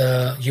helped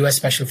U.S.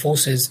 Special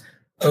Forces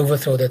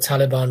overthrow the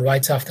Taliban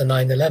right after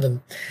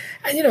 9/11.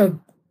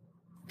 And,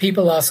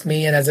 people ask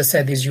me, and as I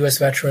said, these U.S.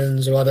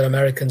 veterans or other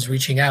Americans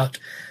reaching out,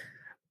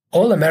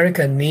 all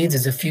America needs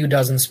is a few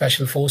dozen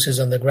special forces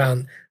on the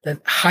ground. The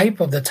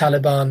hype of the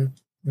Taliban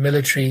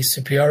military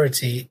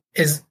superiority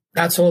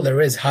that's all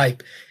there is,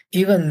 hype.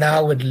 Even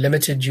now with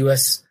limited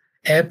U.S.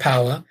 air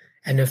power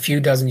and a few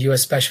dozen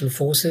U.S. special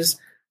forces,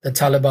 the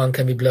Taliban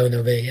can be blown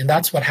away. And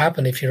that's what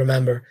happened, if you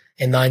remember,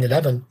 in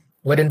 9/11.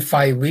 Within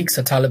 5 weeks,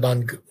 the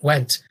Taliban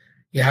went.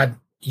 You had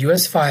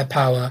U.S.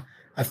 firepower,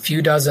 a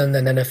few dozen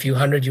and then a few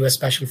hundred U.S.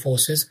 special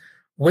forces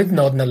with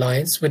Northern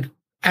Alliance, with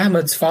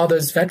Ahmad's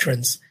father's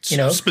veterans,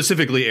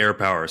 Specifically air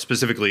power,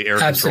 specifically air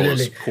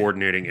controllers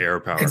coordinating air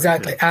power.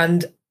 Exactly. Yeah.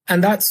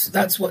 And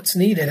that's what's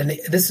needed. And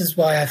this is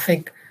why I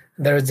think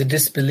there is a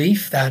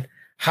disbelief that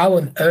how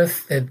on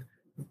earth did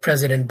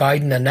President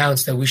Biden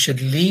announce that we should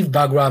leave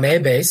Bagram Air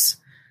Base?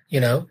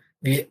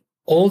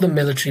 All the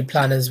military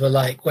planners were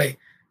like, wait,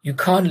 you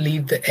can't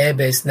leave the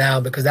airbase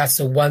now because that's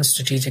the one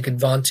strategic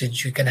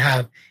advantage you can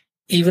have,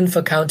 even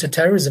for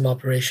counterterrorism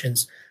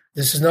operations.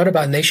 This is not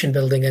about nation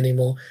building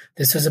anymore.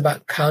 This is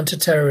about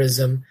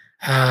counterterrorism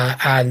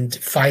and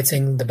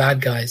fighting the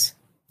bad guys.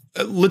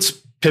 Let's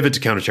pivot to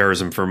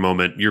counterterrorism for a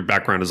moment. Your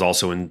background is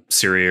also in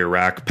Syria,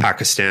 Iraq,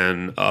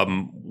 Pakistan.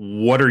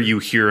 What are you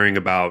hearing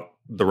about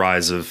the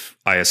rise of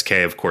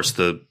ISK, of course,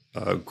 the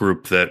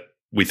group that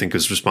we think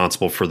is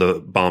responsible for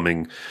the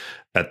bombing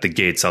at the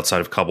gates outside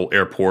of Kabul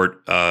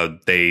airport?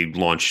 They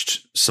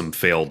launched some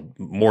failed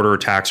mortar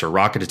attacks or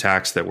rocket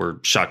attacks that were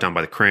shot down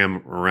by the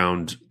Kram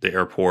around the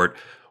airport.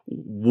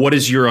 What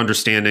is your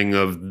understanding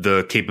of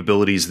the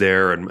capabilities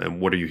there, and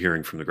what are you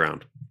hearing from the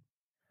ground?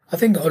 I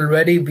think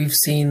already we've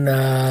seen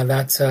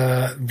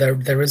that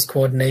there is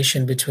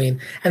coordination between,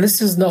 and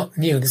this is not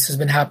new. This has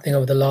been happening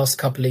over the last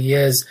couple of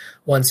years.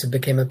 Once it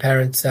became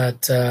apparent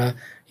that the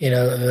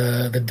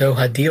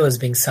Doha deal is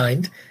being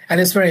signed,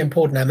 and it's very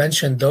important. I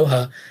mentioned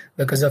Doha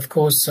because, of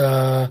course,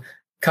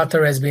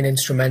 Qatar has been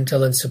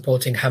instrumental in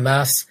supporting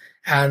Hamas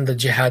and the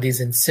jihadis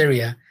in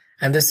Syria,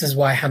 and this is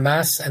why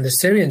Hamas and the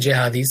Syrian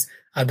jihadis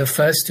are the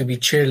first to be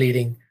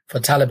cheerleading for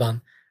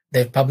Taliban.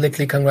 They've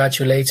publicly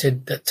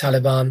congratulated the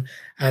Taliban,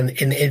 and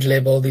in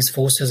Idlib, all these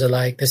forces are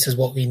like, this is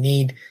what we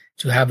need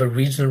to have a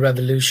regional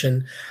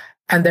revolution.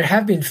 And there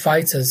have been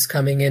fighters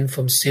coming in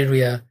from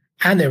Syria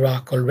and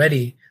Iraq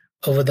already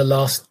over the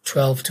last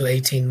 12 to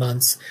 18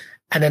 months.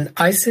 And then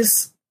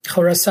ISIS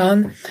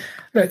Khorasan,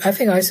 look, I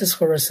think ISIS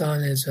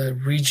Khorasan is a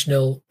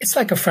regional, it's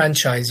like a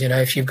franchise.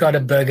 If you've got a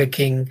Burger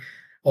King,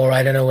 or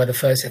I don't know where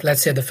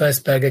let's say the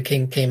first Burger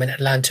King came in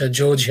Atlanta,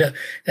 Georgia,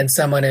 and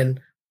someone in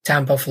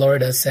Tampa,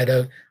 Florida said,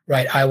 oh,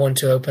 right, I want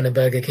to open a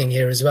Burger King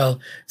here as well.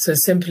 So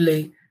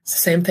simply, the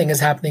same thing is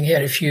happening here.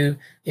 If you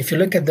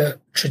look at the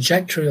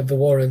trajectory of the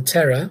war on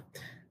terror,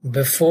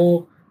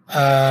 before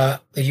the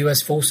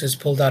US forces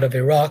pulled out of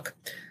Iraq,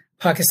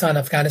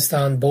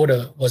 Pakistan-Afghanistan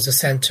border was the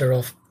center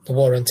of the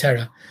war on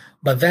terror.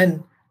 But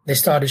then they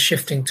started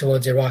shifting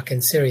towards Iraq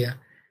and Syria.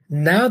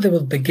 Now they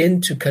will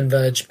begin to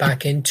converge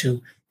back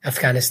into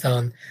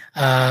Afghanistan.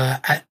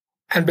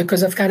 And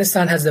because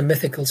Afghanistan has the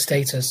mythical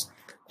status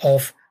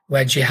of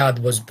where jihad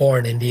was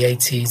born in the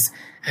 80s,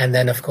 and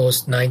then, of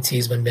course,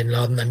 90s when bin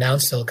Laden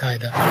announced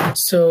Al-Qaeda.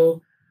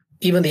 So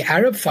even the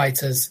Arab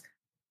fighters,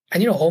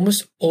 and,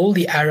 almost all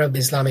the Arab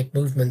Islamic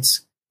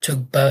movements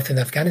took birth in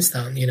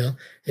Afghanistan.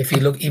 If you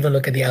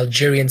look at the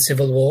Algerian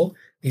civil war,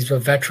 these were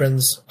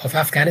veterans of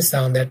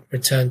Afghanistan that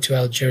returned to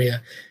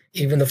Algeria.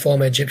 Even the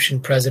former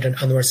Egyptian president,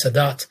 Anwar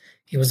Sadat,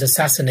 he was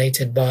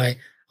assassinated by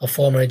a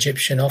former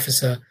Egyptian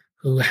officer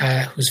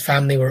whose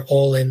family were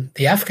all in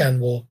the Afghan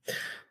war.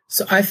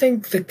 So I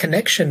think the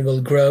connection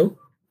will grow.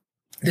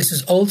 This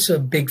is also a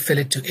big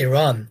fillip to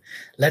Iran.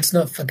 Let's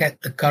not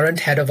forget the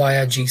current head of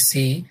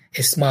IRGC,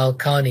 Ismail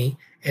Qani,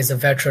 is a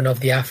veteran of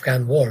the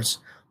Afghan wars.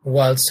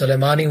 While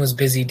Soleimani was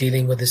busy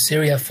dealing with the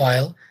Syria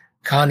file,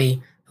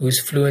 Qani, who is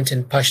fluent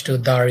in Pashto,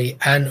 Dari,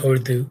 and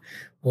Urdu,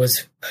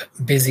 was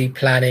busy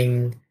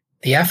planning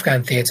the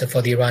Afghan theater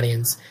for the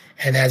Iranians.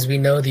 And as we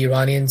know, the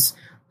Iranians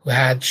who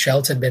had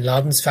sheltered bin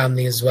Laden's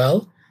family as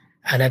well,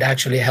 and had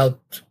actually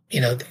helped,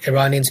 the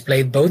Iranians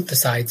played both the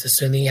sides, the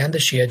Sunni and the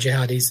Shia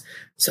jihadis.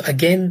 So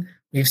again,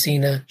 we've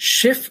seen a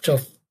shift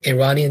of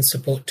Iranian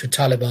support to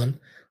Taliban,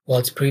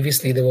 whilst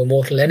previously they were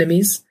mortal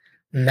enemies.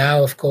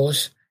 Now, of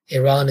course,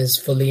 Iran is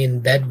fully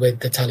in bed with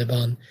the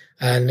Taliban,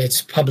 and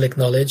it's public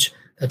knowledge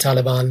the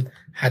Taliban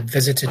had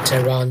visited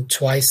Tehran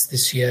twice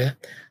this year.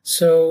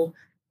 So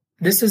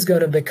this is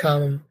going to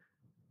become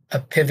a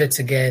pivot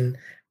again.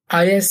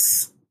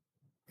 ISK,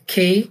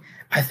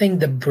 I think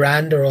the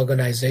brand or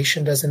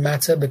organization doesn't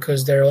matter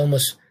because there are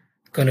almost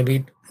going to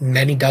be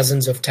many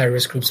dozens of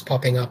terrorist groups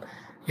popping up.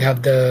 You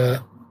have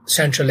the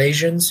Central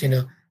Asians,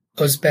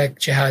 Uzbek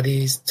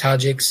jihadis,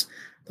 Tajiks,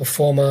 the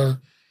former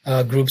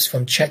groups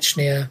from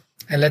Chechnya.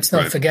 And let's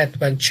not forget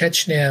when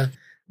Chechnya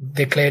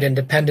declared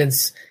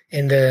independence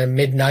in the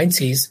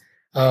mid-90s,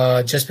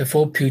 just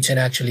before Putin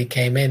actually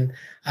came in,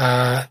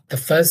 the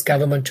first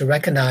government to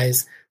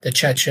recognize the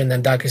Chechen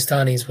and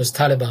Dagestanis was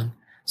Taliban.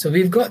 So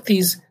we've got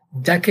these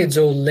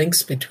decades-old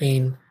links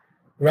between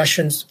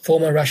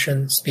former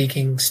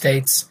Russian-speaking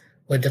states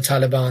with the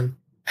Taliban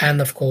and,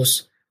 of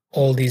course,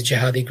 all these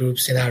jihadi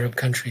groups in Arab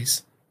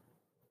countries.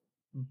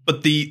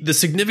 But the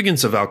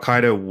significance of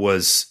Al-Qaeda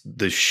was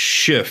the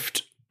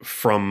shift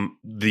from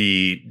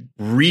the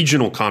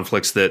regional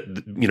conflicts that,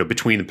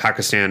 between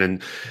Pakistan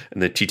and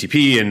the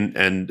TTP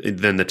and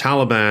then the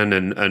Taliban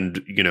and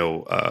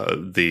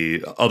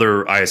the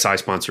other ISI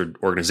sponsored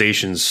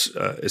organizations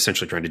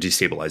essentially trying to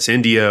destabilize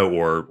India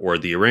or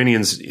the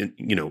Iranians,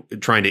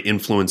 trying to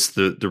influence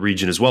the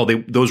region as well.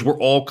 Those were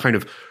all kind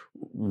of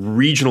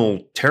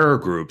regional terror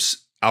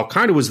groups.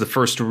 Al-Qaeda was the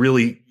first to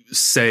really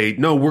say,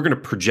 no, we're going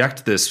to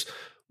project this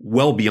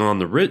well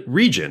beyond the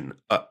region.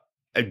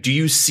 Do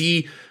you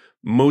see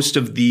most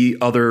of the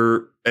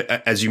other,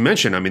 as you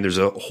mentioned, there's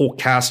a whole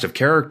cast of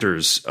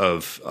characters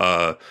of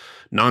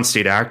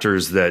non-state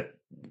actors that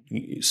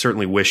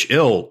certainly wish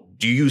ill.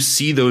 Do you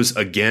see those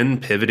again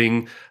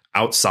pivoting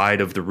outside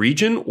of the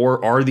region,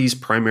 or are these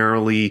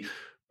primarily,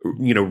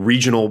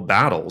 regional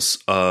battles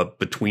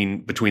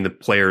between the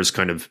players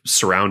kind of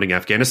surrounding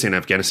Afghanistan?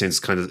 Afghanistan is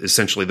kind of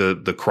essentially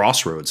the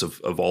crossroads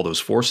of all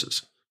those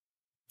forces.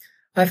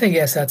 I think,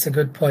 yes, that's a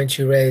good point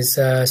you raise,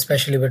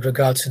 especially with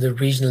regards to the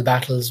regional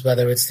battles,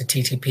 whether it's the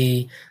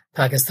TTP,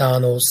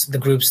 Pakistan, or the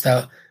groups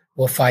that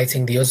were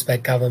fighting the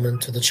Uzbek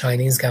government or the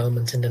Chinese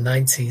government in the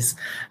 90s.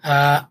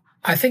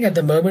 I think at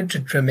the moment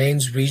it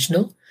remains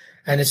regional,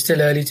 and it's still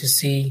early to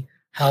see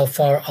how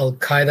far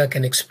Al-Qaeda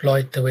can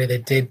exploit the way they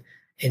did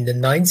in the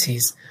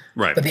 90s.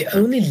 Right. But the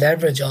only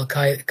leverage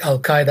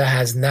Al-Qaeda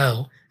has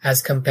now,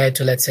 as compared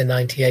to, let's say,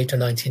 98 or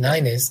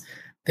 99, is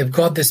they've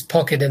got this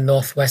pocket in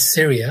northwest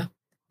Syria,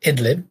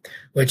 Idlib,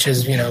 which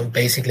is,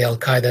 basically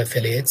Al-Qaeda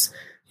affiliates.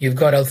 You've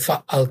got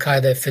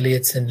Al-Qaeda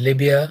affiliates in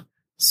Libya,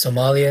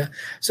 Somalia.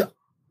 So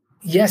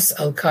yes,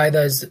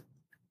 Al-Qaeda is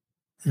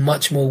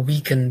much more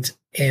weakened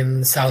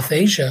in South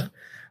Asia,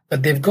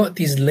 but they've got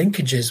these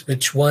linkages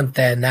which weren't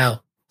there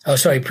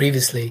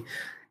previously.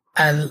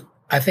 And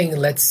I think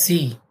let's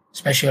see,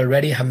 especially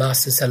already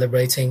Hamas is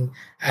celebrating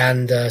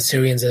and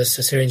Syrian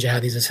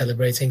jihadis are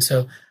celebrating.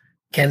 So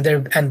and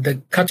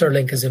the Qatar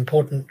link is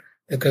important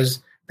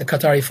because the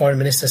Qatari foreign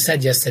minister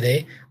said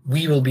yesterday,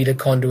 we will be the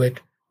conduit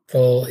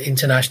for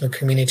international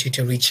community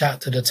to reach out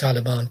to the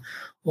Taliban.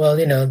 Well,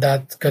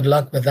 that good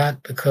luck with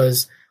that,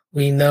 because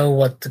we know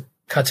what the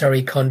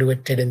Qatari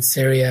conduit did in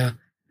Syria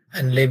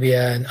and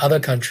Libya and other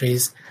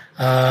countries.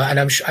 And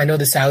I know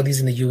the Saudis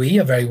and the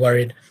UAE are very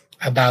worried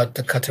about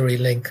the Qatari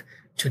link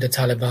to the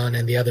Taliban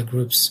and the other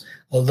groups.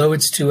 Although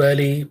it's too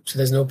early, so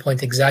there's no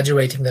point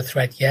exaggerating the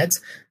threat yet.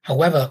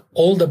 However,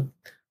 all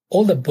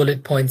the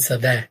bullet points are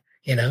there,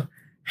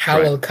 How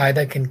right.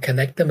 Al-Qaeda can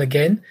connect them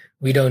again,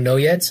 we don't know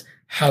yet.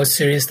 How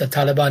serious the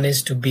Taliban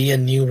is to be a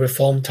new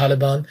reformed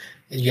Taliban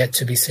is yet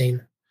to be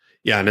seen.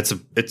 Yeah, and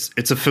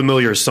it's a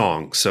familiar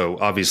song. So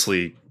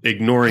obviously,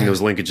 ignoring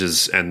those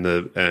linkages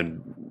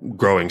and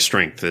growing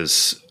strength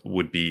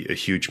would be a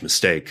huge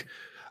mistake.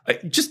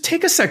 Just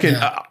take a second.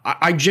 Yeah.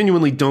 I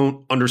genuinely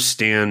don't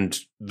understand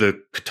the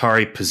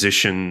Qatari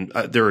position.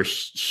 They're a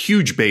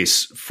huge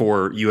base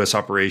for U.S.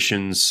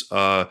 operations.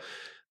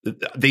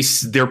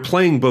 They're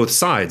playing both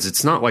sides.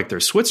 It's not like they're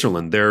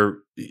Switzerland. They're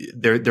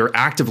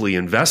actively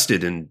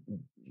invested in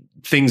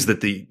things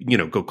that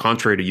go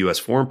contrary to U.S.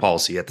 foreign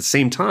policy. At the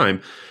same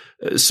time,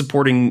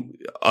 supporting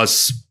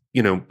us,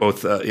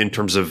 both in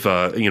terms of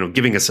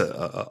giving us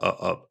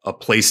a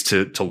place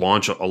to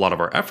launch a lot of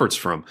our efforts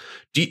from.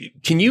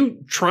 Can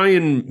you try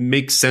and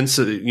make sense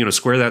of,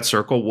 square that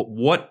circle?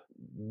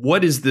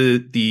 What is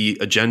the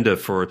agenda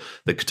for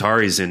the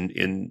Qataris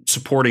in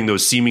supporting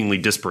those seemingly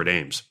disparate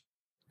aims?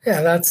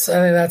 Yeah, I think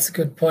that's a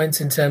good point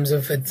in terms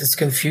of this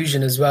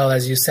confusion as well,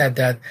 as you said,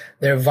 that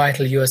they're a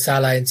vital U.S.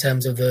 ally in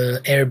terms of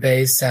the air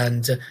base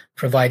and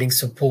providing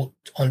support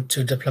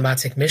onto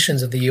diplomatic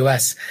missions of the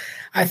U.S.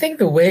 I think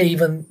the way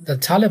even the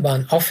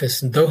Taliban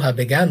office in Doha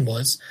began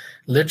was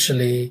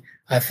literally,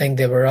 I think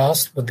they were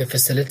asked, would they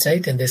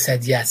facilitate? And they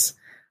said yes.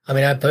 I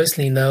mean, I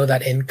personally know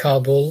that in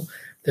Kabul,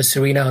 the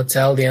Serena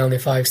Hotel, the only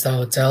 5-star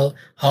hotel,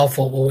 half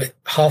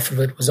of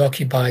it was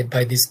occupied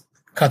by these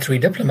Qatari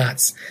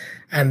diplomats.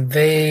 And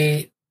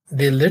they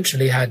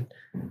literally had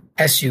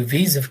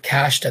SUVs of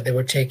cash that they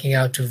were taking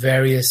out to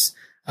various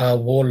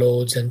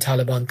warlords and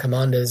Taliban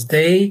commanders.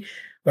 They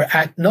were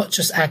not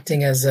just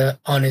acting as an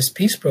honest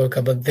peace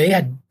broker, but they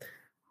had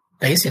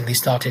basically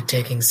started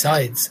taking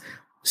sides.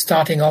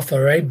 Starting off a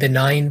very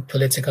benign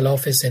political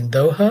office in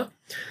Doha,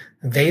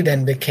 they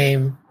then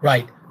became,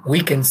 right,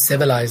 we can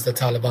civilize the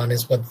Taliban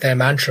is what their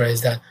mantra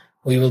is, that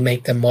we will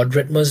make them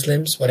moderate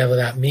Muslims, whatever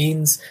that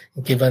means,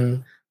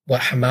 given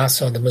what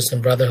Hamas or the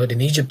Muslim Brotherhood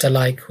in Egypt are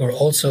like, who are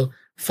also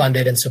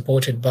funded and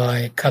supported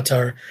by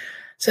Qatar.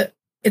 So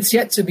it's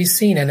yet to be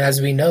seen. And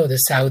as we know, the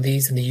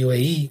Saudis and the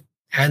UAE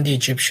and the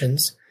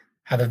Egyptians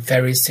have a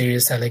very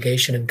serious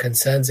allegation and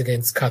concerns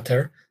against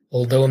Qatar,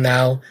 although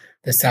now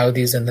the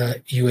Saudis and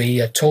the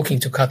UAE are talking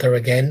to Qatar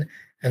again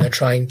and are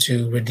trying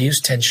to reduce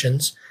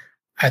tensions.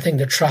 I think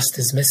the trust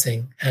is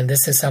missing. And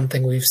this is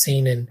something we've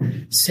seen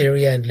in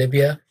Syria and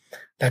Libya,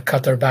 that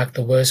Qatar backed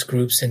the worst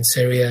groups in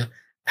Syria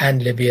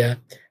and Libya.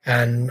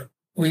 And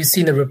we've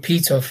seen a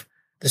repeat of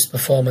this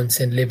performance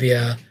in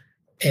Libya,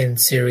 in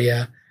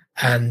Syria,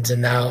 and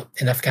now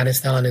in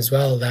Afghanistan as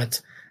well,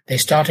 that they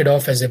started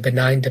off as a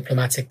benign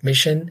diplomatic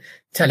mission,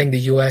 telling the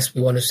US,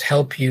 we want to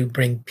help you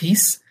bring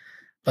peace.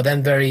 But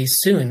then very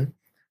soon,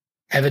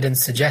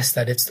 evidence suggests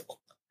that it's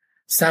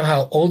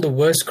somehow all the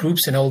worst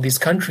groups in all these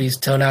countries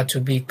turn out to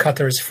be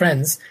Qatar's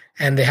friends,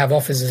 and they have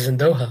offices in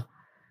Doha.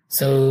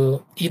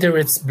 So either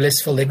it's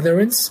blissful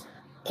ignorance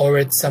or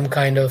it's some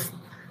kind of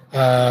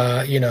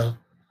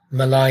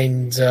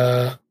maligned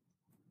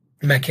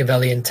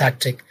Machiavellian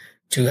tactic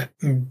to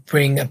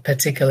bring a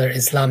particular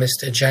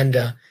Islamist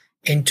agenda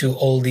into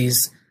all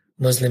these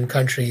Muslim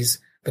countries,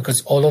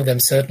 because all of them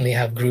certainly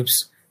have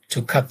groups to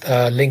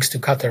links to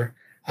Qatar.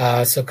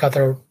 So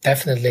Qatar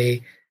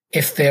definitely,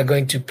 if they are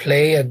going to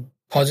play a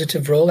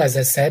positive role, as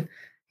I said,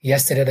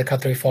 yesterday the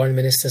Qatari foreign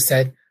minister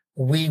said,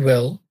 we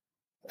will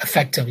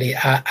effectively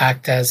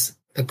act as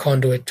the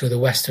conduit to the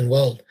Western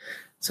world.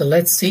 So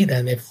let's see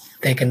then if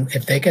they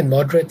can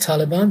moderate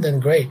Taliban, then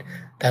great.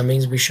 That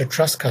means we should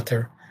trust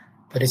Qatar.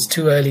 But it's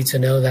too early to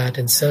know that,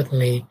 and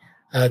certainly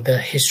the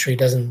history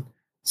doesn't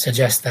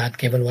suggest that,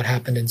 given what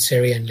happened in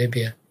Syria and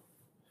Libya.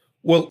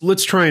 Well,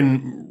 let's try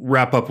and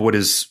wrap up what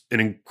is an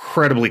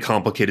incredibly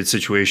complicated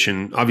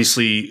situation.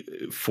 Obviously,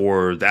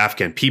 for the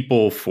Afghan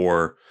people,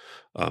 for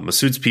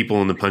Masoud's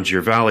people in the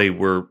Panjshir Valley,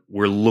 we're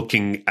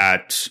looking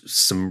at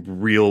some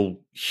real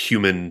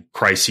human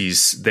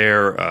crises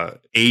there.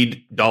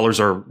 Aid dollars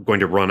are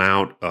going to run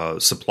out.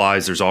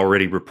 Supplies. There's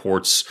already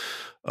reports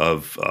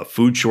of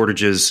food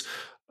shortages.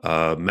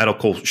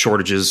 medical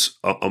shortages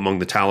among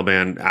the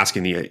Taliban,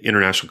 asking the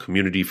international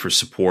community for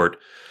support.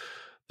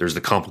 There's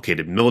the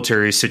complicated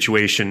military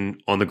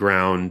situation on the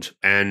ground.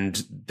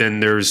 And then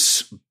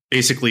there's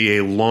basically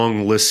a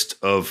long list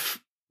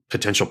of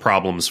potential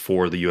problems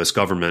for the U.S.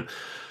 government.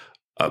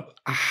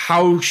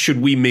 How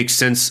should we make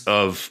sense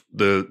of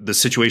the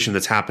situation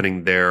that's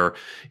happening there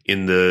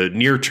in the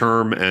near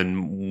term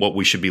and what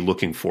we should be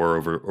looking for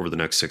over the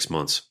next 6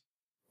 months?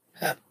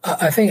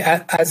 I think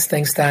as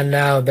things stand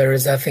now,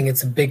 I think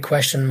it's a big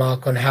question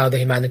mark on how the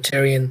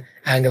humanitarian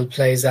angle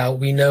plays out.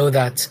 We know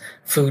that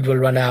food will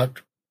run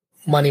out,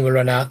 money will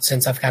run out,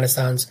 since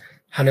Afghanistan's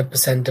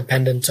 100%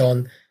 dependent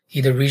on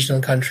either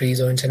regional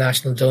countries or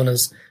international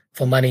donors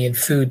for money and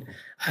food.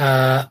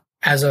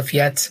 As of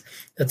yet,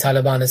 the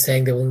Taliban is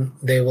saying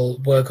they will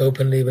work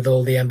openly with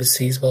all the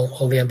embassies. Well,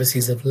 all the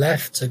embassies have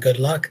left, so good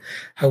luck.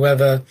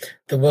 However,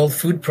 the World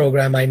Food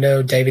Program, I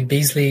know David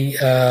Beasley,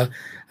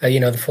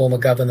 the former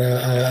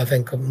governor, I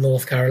think, of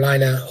North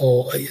Carolina,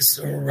 or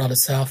rather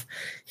South,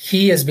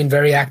 he has been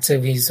very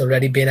active. He's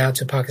already been out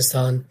to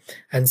Pakistan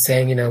and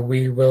saying,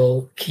 we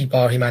will keep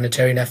our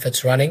humanitarian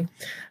efforts running.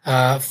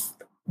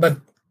 But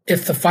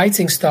if the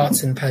fighting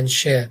starts in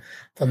Panjshir,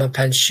 from a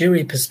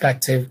Panjshiri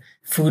perspective,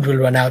 food will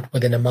run out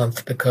within a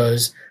month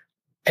because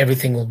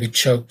everything will be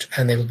choked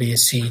and there will be a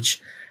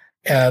siege.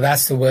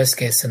 That's the worst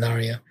case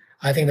scenario.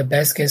 I think the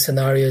best case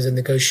scenario is a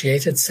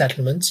negotiated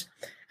settlement.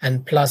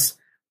 And plus,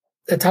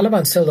 the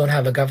Taliban still don't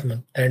have a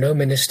government. There are no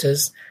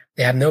ministers.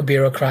 They have no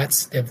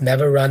bureaucrats. They've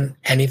never run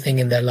anything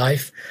in their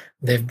life.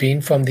 They've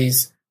been from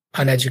these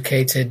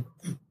uneducated,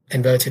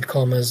 inverted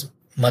commas,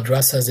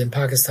 madrasas in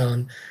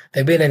Pakistan.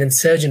 They've been an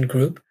insurgent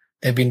group.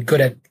 They've been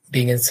good at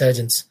being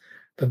insurgents.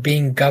 But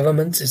being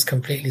government is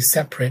completely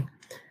separate,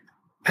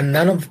 and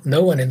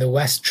no one in the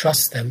West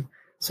trusts them.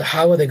 So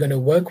how are they going to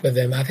work with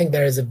them? I think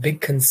there is a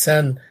big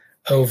concern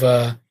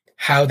over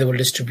how they will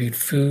distribute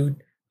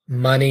food,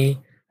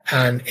 money,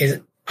 and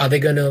are they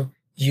going to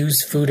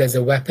use food as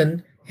a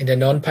weapon in the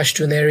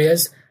non-Pashtun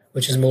areas,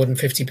 which is more than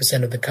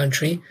 50% of the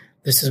country?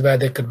 This is where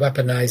they could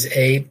weaponize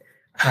aid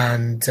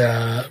and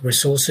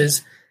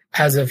resources.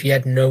 As of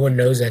yet, no one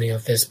knows any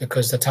of this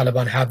because the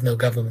Taliban have no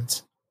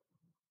government.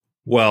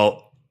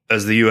 Well,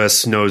 as the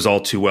U.S. knows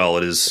all too well,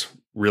 it is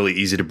really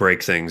easy to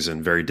break things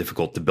and very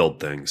difficult to build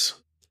things.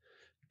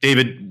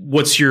 David,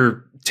 what's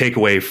your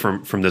takeaway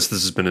from this?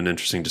 This has been an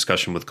interesting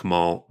discussion with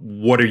Kamal.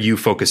 What are you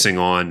focusing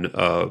on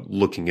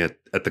looking at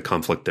the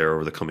conflict there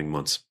over the coming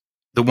months?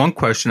 The one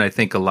question I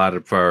think a lot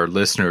of our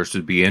listeners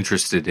would be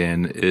interested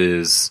in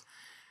is,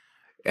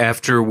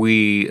 after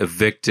we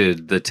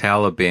evicted the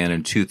Taliban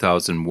in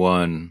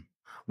 2001,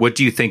 what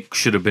do you think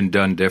should have been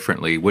done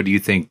differently? What do you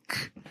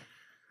think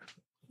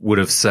would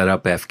have set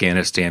up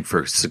Afghanistan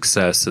for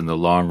success in the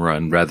long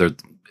run, rather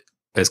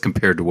as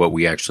compared to what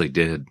we actually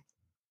did?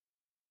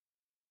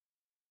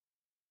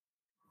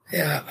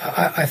 Yeah,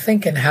 I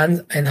think in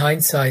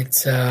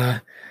hindsight,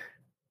 I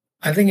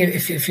think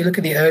if you look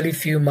at the early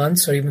few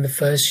months or even the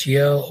first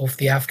year of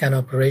the Afghan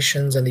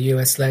operations and the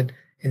US-led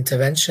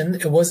intervention,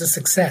 it was a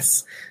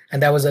success.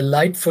 And that was a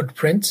light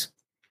footprint.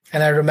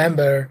 And I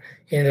remember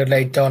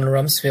late Don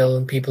Rumsfeld,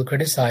 and people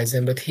criticize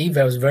him, but he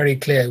was very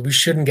clear, we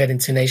shouldn't get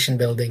into nation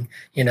building,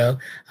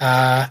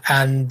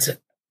 and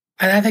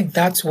I think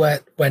that's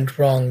what went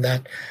wrong,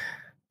 that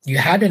you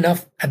had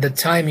enough, at the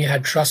time you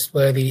had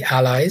trustworthy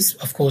allies.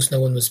 Of course,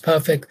 no one was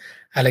perfect,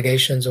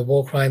 allegations of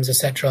war crimes,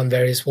 etc. on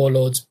various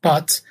warlords,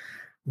 but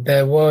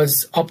there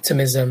was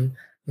optimism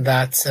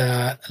that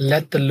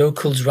let the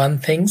locals run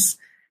things,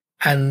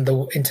 and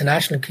the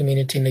international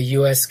community in the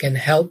US can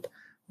help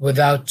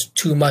without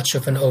too much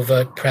of an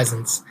overt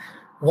presence.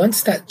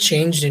 Once that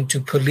changed into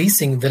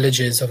policing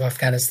villages of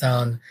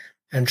Afghanistan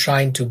and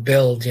trying to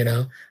build,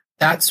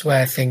 that's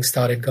where things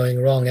started going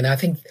wrong.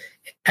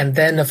 And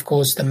then, of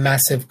course, the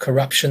massive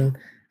corruption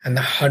and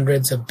the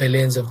hundreds of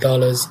billions of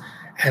dollars,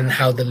 and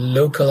how the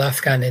local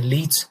Afghan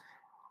elite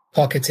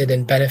pocketed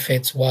in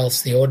benefits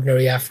whilst the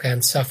ordinary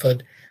Afghans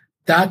suffered.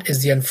 That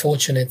is the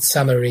unfortunate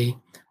summary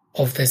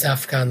of this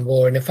Afghan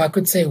war. And if I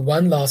could say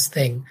one last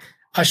thing,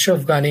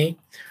 Ashraf Ghani,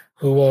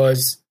 who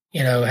was,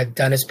 had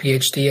done his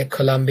PhD at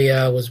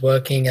Columbia, was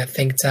working at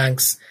think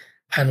tanks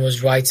and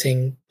was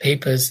writing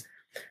papers.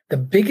 The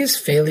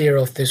biggest failure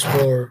of this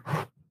war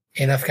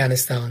in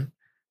Afghanistan,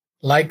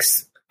 like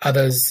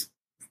others,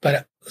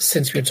 but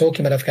since we're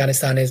talking about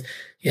Afghanistan, is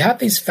you have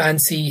these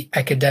fancy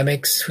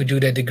academics who do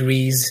their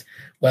degrees,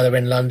 whether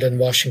in London,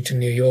 Washington,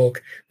 New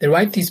York. They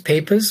write these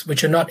papers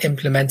which are not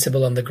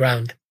implementable on the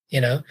ground.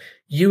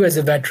 You as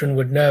a veteran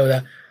would know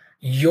that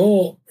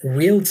your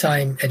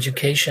real-time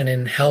education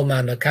in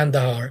Helmand or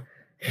Kandahar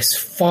is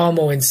far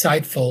more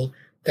insightful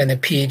than a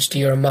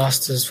PhD or a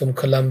master's from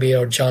Columbia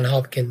or Johns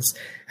Hopkins.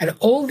 And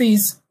all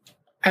these,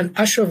 and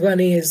Ashraf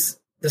Ghani is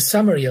the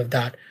summary of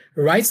that,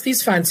 writes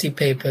these fancy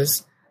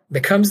papers,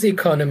 becomes the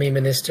economy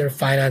minister,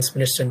 finance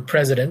minister, and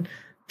president,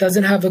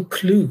 doesn't have a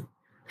clue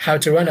how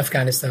to run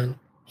Afghanistan.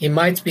 He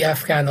might be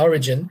Afghan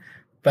origin,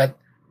 but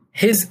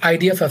his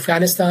idea of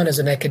Afghanistan is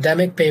in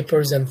academic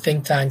papers and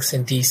think tanks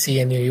in DC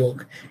and New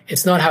York.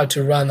 It's not how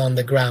to run on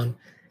the ground.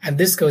 And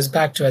this goes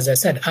back to, as I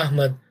said,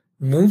 Ahmad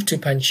moved to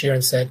Panjshir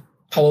and said,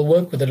 I will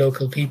work with the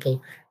local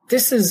people.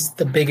 This is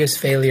the biggest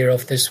failure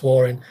of this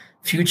war and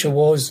future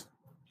wars,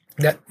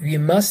 that we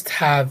must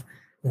have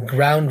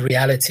ground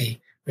reality,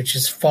 which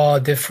is far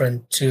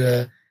different to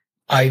a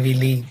Ivy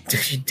League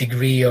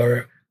degree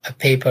or a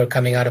paper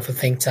coming out of a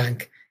think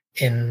tank,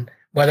 in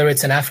whether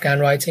it's an Afghan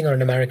writing or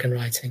an American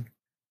writing.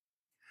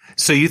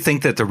 So you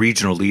think that the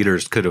regional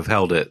leaders could have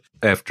held it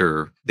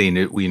after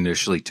we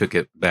initially took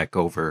it back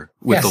over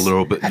with Yes. a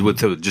little bit,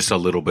 with just a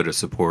little bit of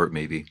support,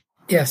 maybe?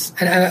 Yes,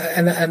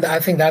 and I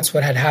think that's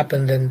what had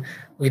happened, and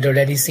we'd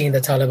already seen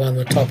the Taliban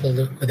were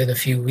toppled within a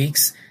few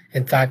weeks.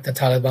 In fact, the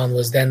Taliban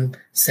was then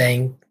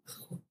saying,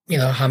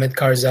 Hamid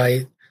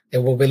Karzai,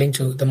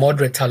 the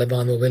moderate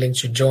Taliban were willing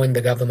to join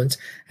the government.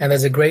 And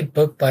there's a great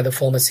book by the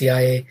former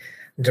CIA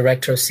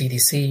director of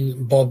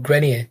CDC, Bob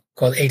Grenier,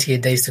 called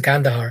 88 Days to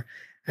Kandahar.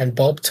 And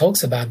Bob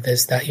talks about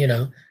this, that,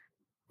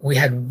 we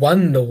had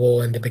won the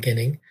war in the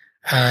beginning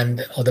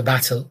or the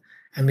battle,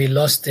 and we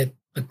lost it.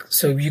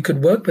 So you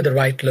could work with the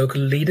right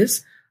local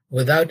leaders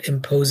without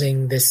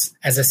imposing this,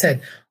 as I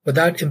said,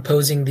 without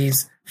imposing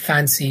these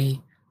fancy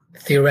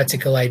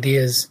theoretical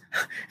ideas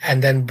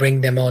and then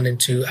bring them on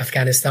into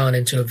Afghanistan,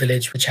 into a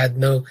village which had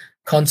no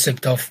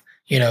concept of,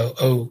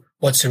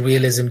 what's a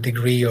realism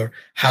degree, or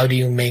how do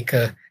you make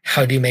a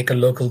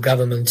local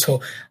government?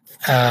 So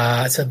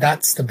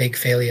that's the big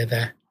failure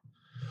there.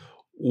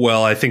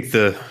 Well, I think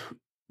the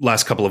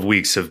last couple of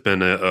weeks have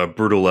been a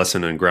brutal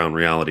lesson in ground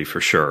reality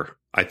for sure.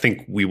 I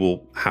think we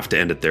will have to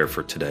end it there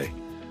for today.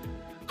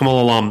 Kamal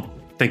Alam,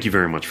 thank you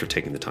very much for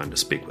taking the time to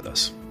speak with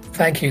us.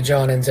 Thank you,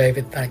 John and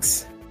David.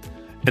 Thanks.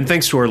 And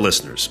thanks to our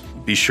listeners.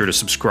 Be sure to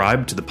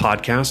subscribe to the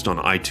podcast on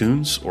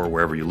iTunes or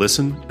wherever you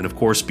listen. And of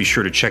course, be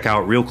sure to check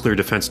out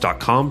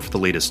realcleardefense.com for the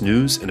latest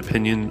news and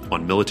opinion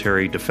on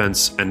military,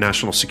 defense, and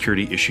national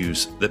security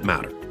issues that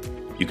matter.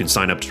 You can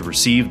sign up to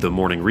receive the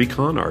Morning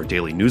Recon, our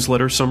daily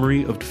newsletter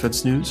summary of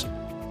defense news.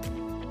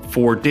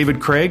 For David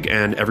Craig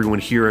and everyone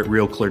here at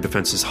Real Clear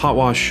Defense's Hot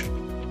Wash,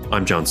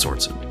 I'm John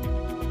Sorensen.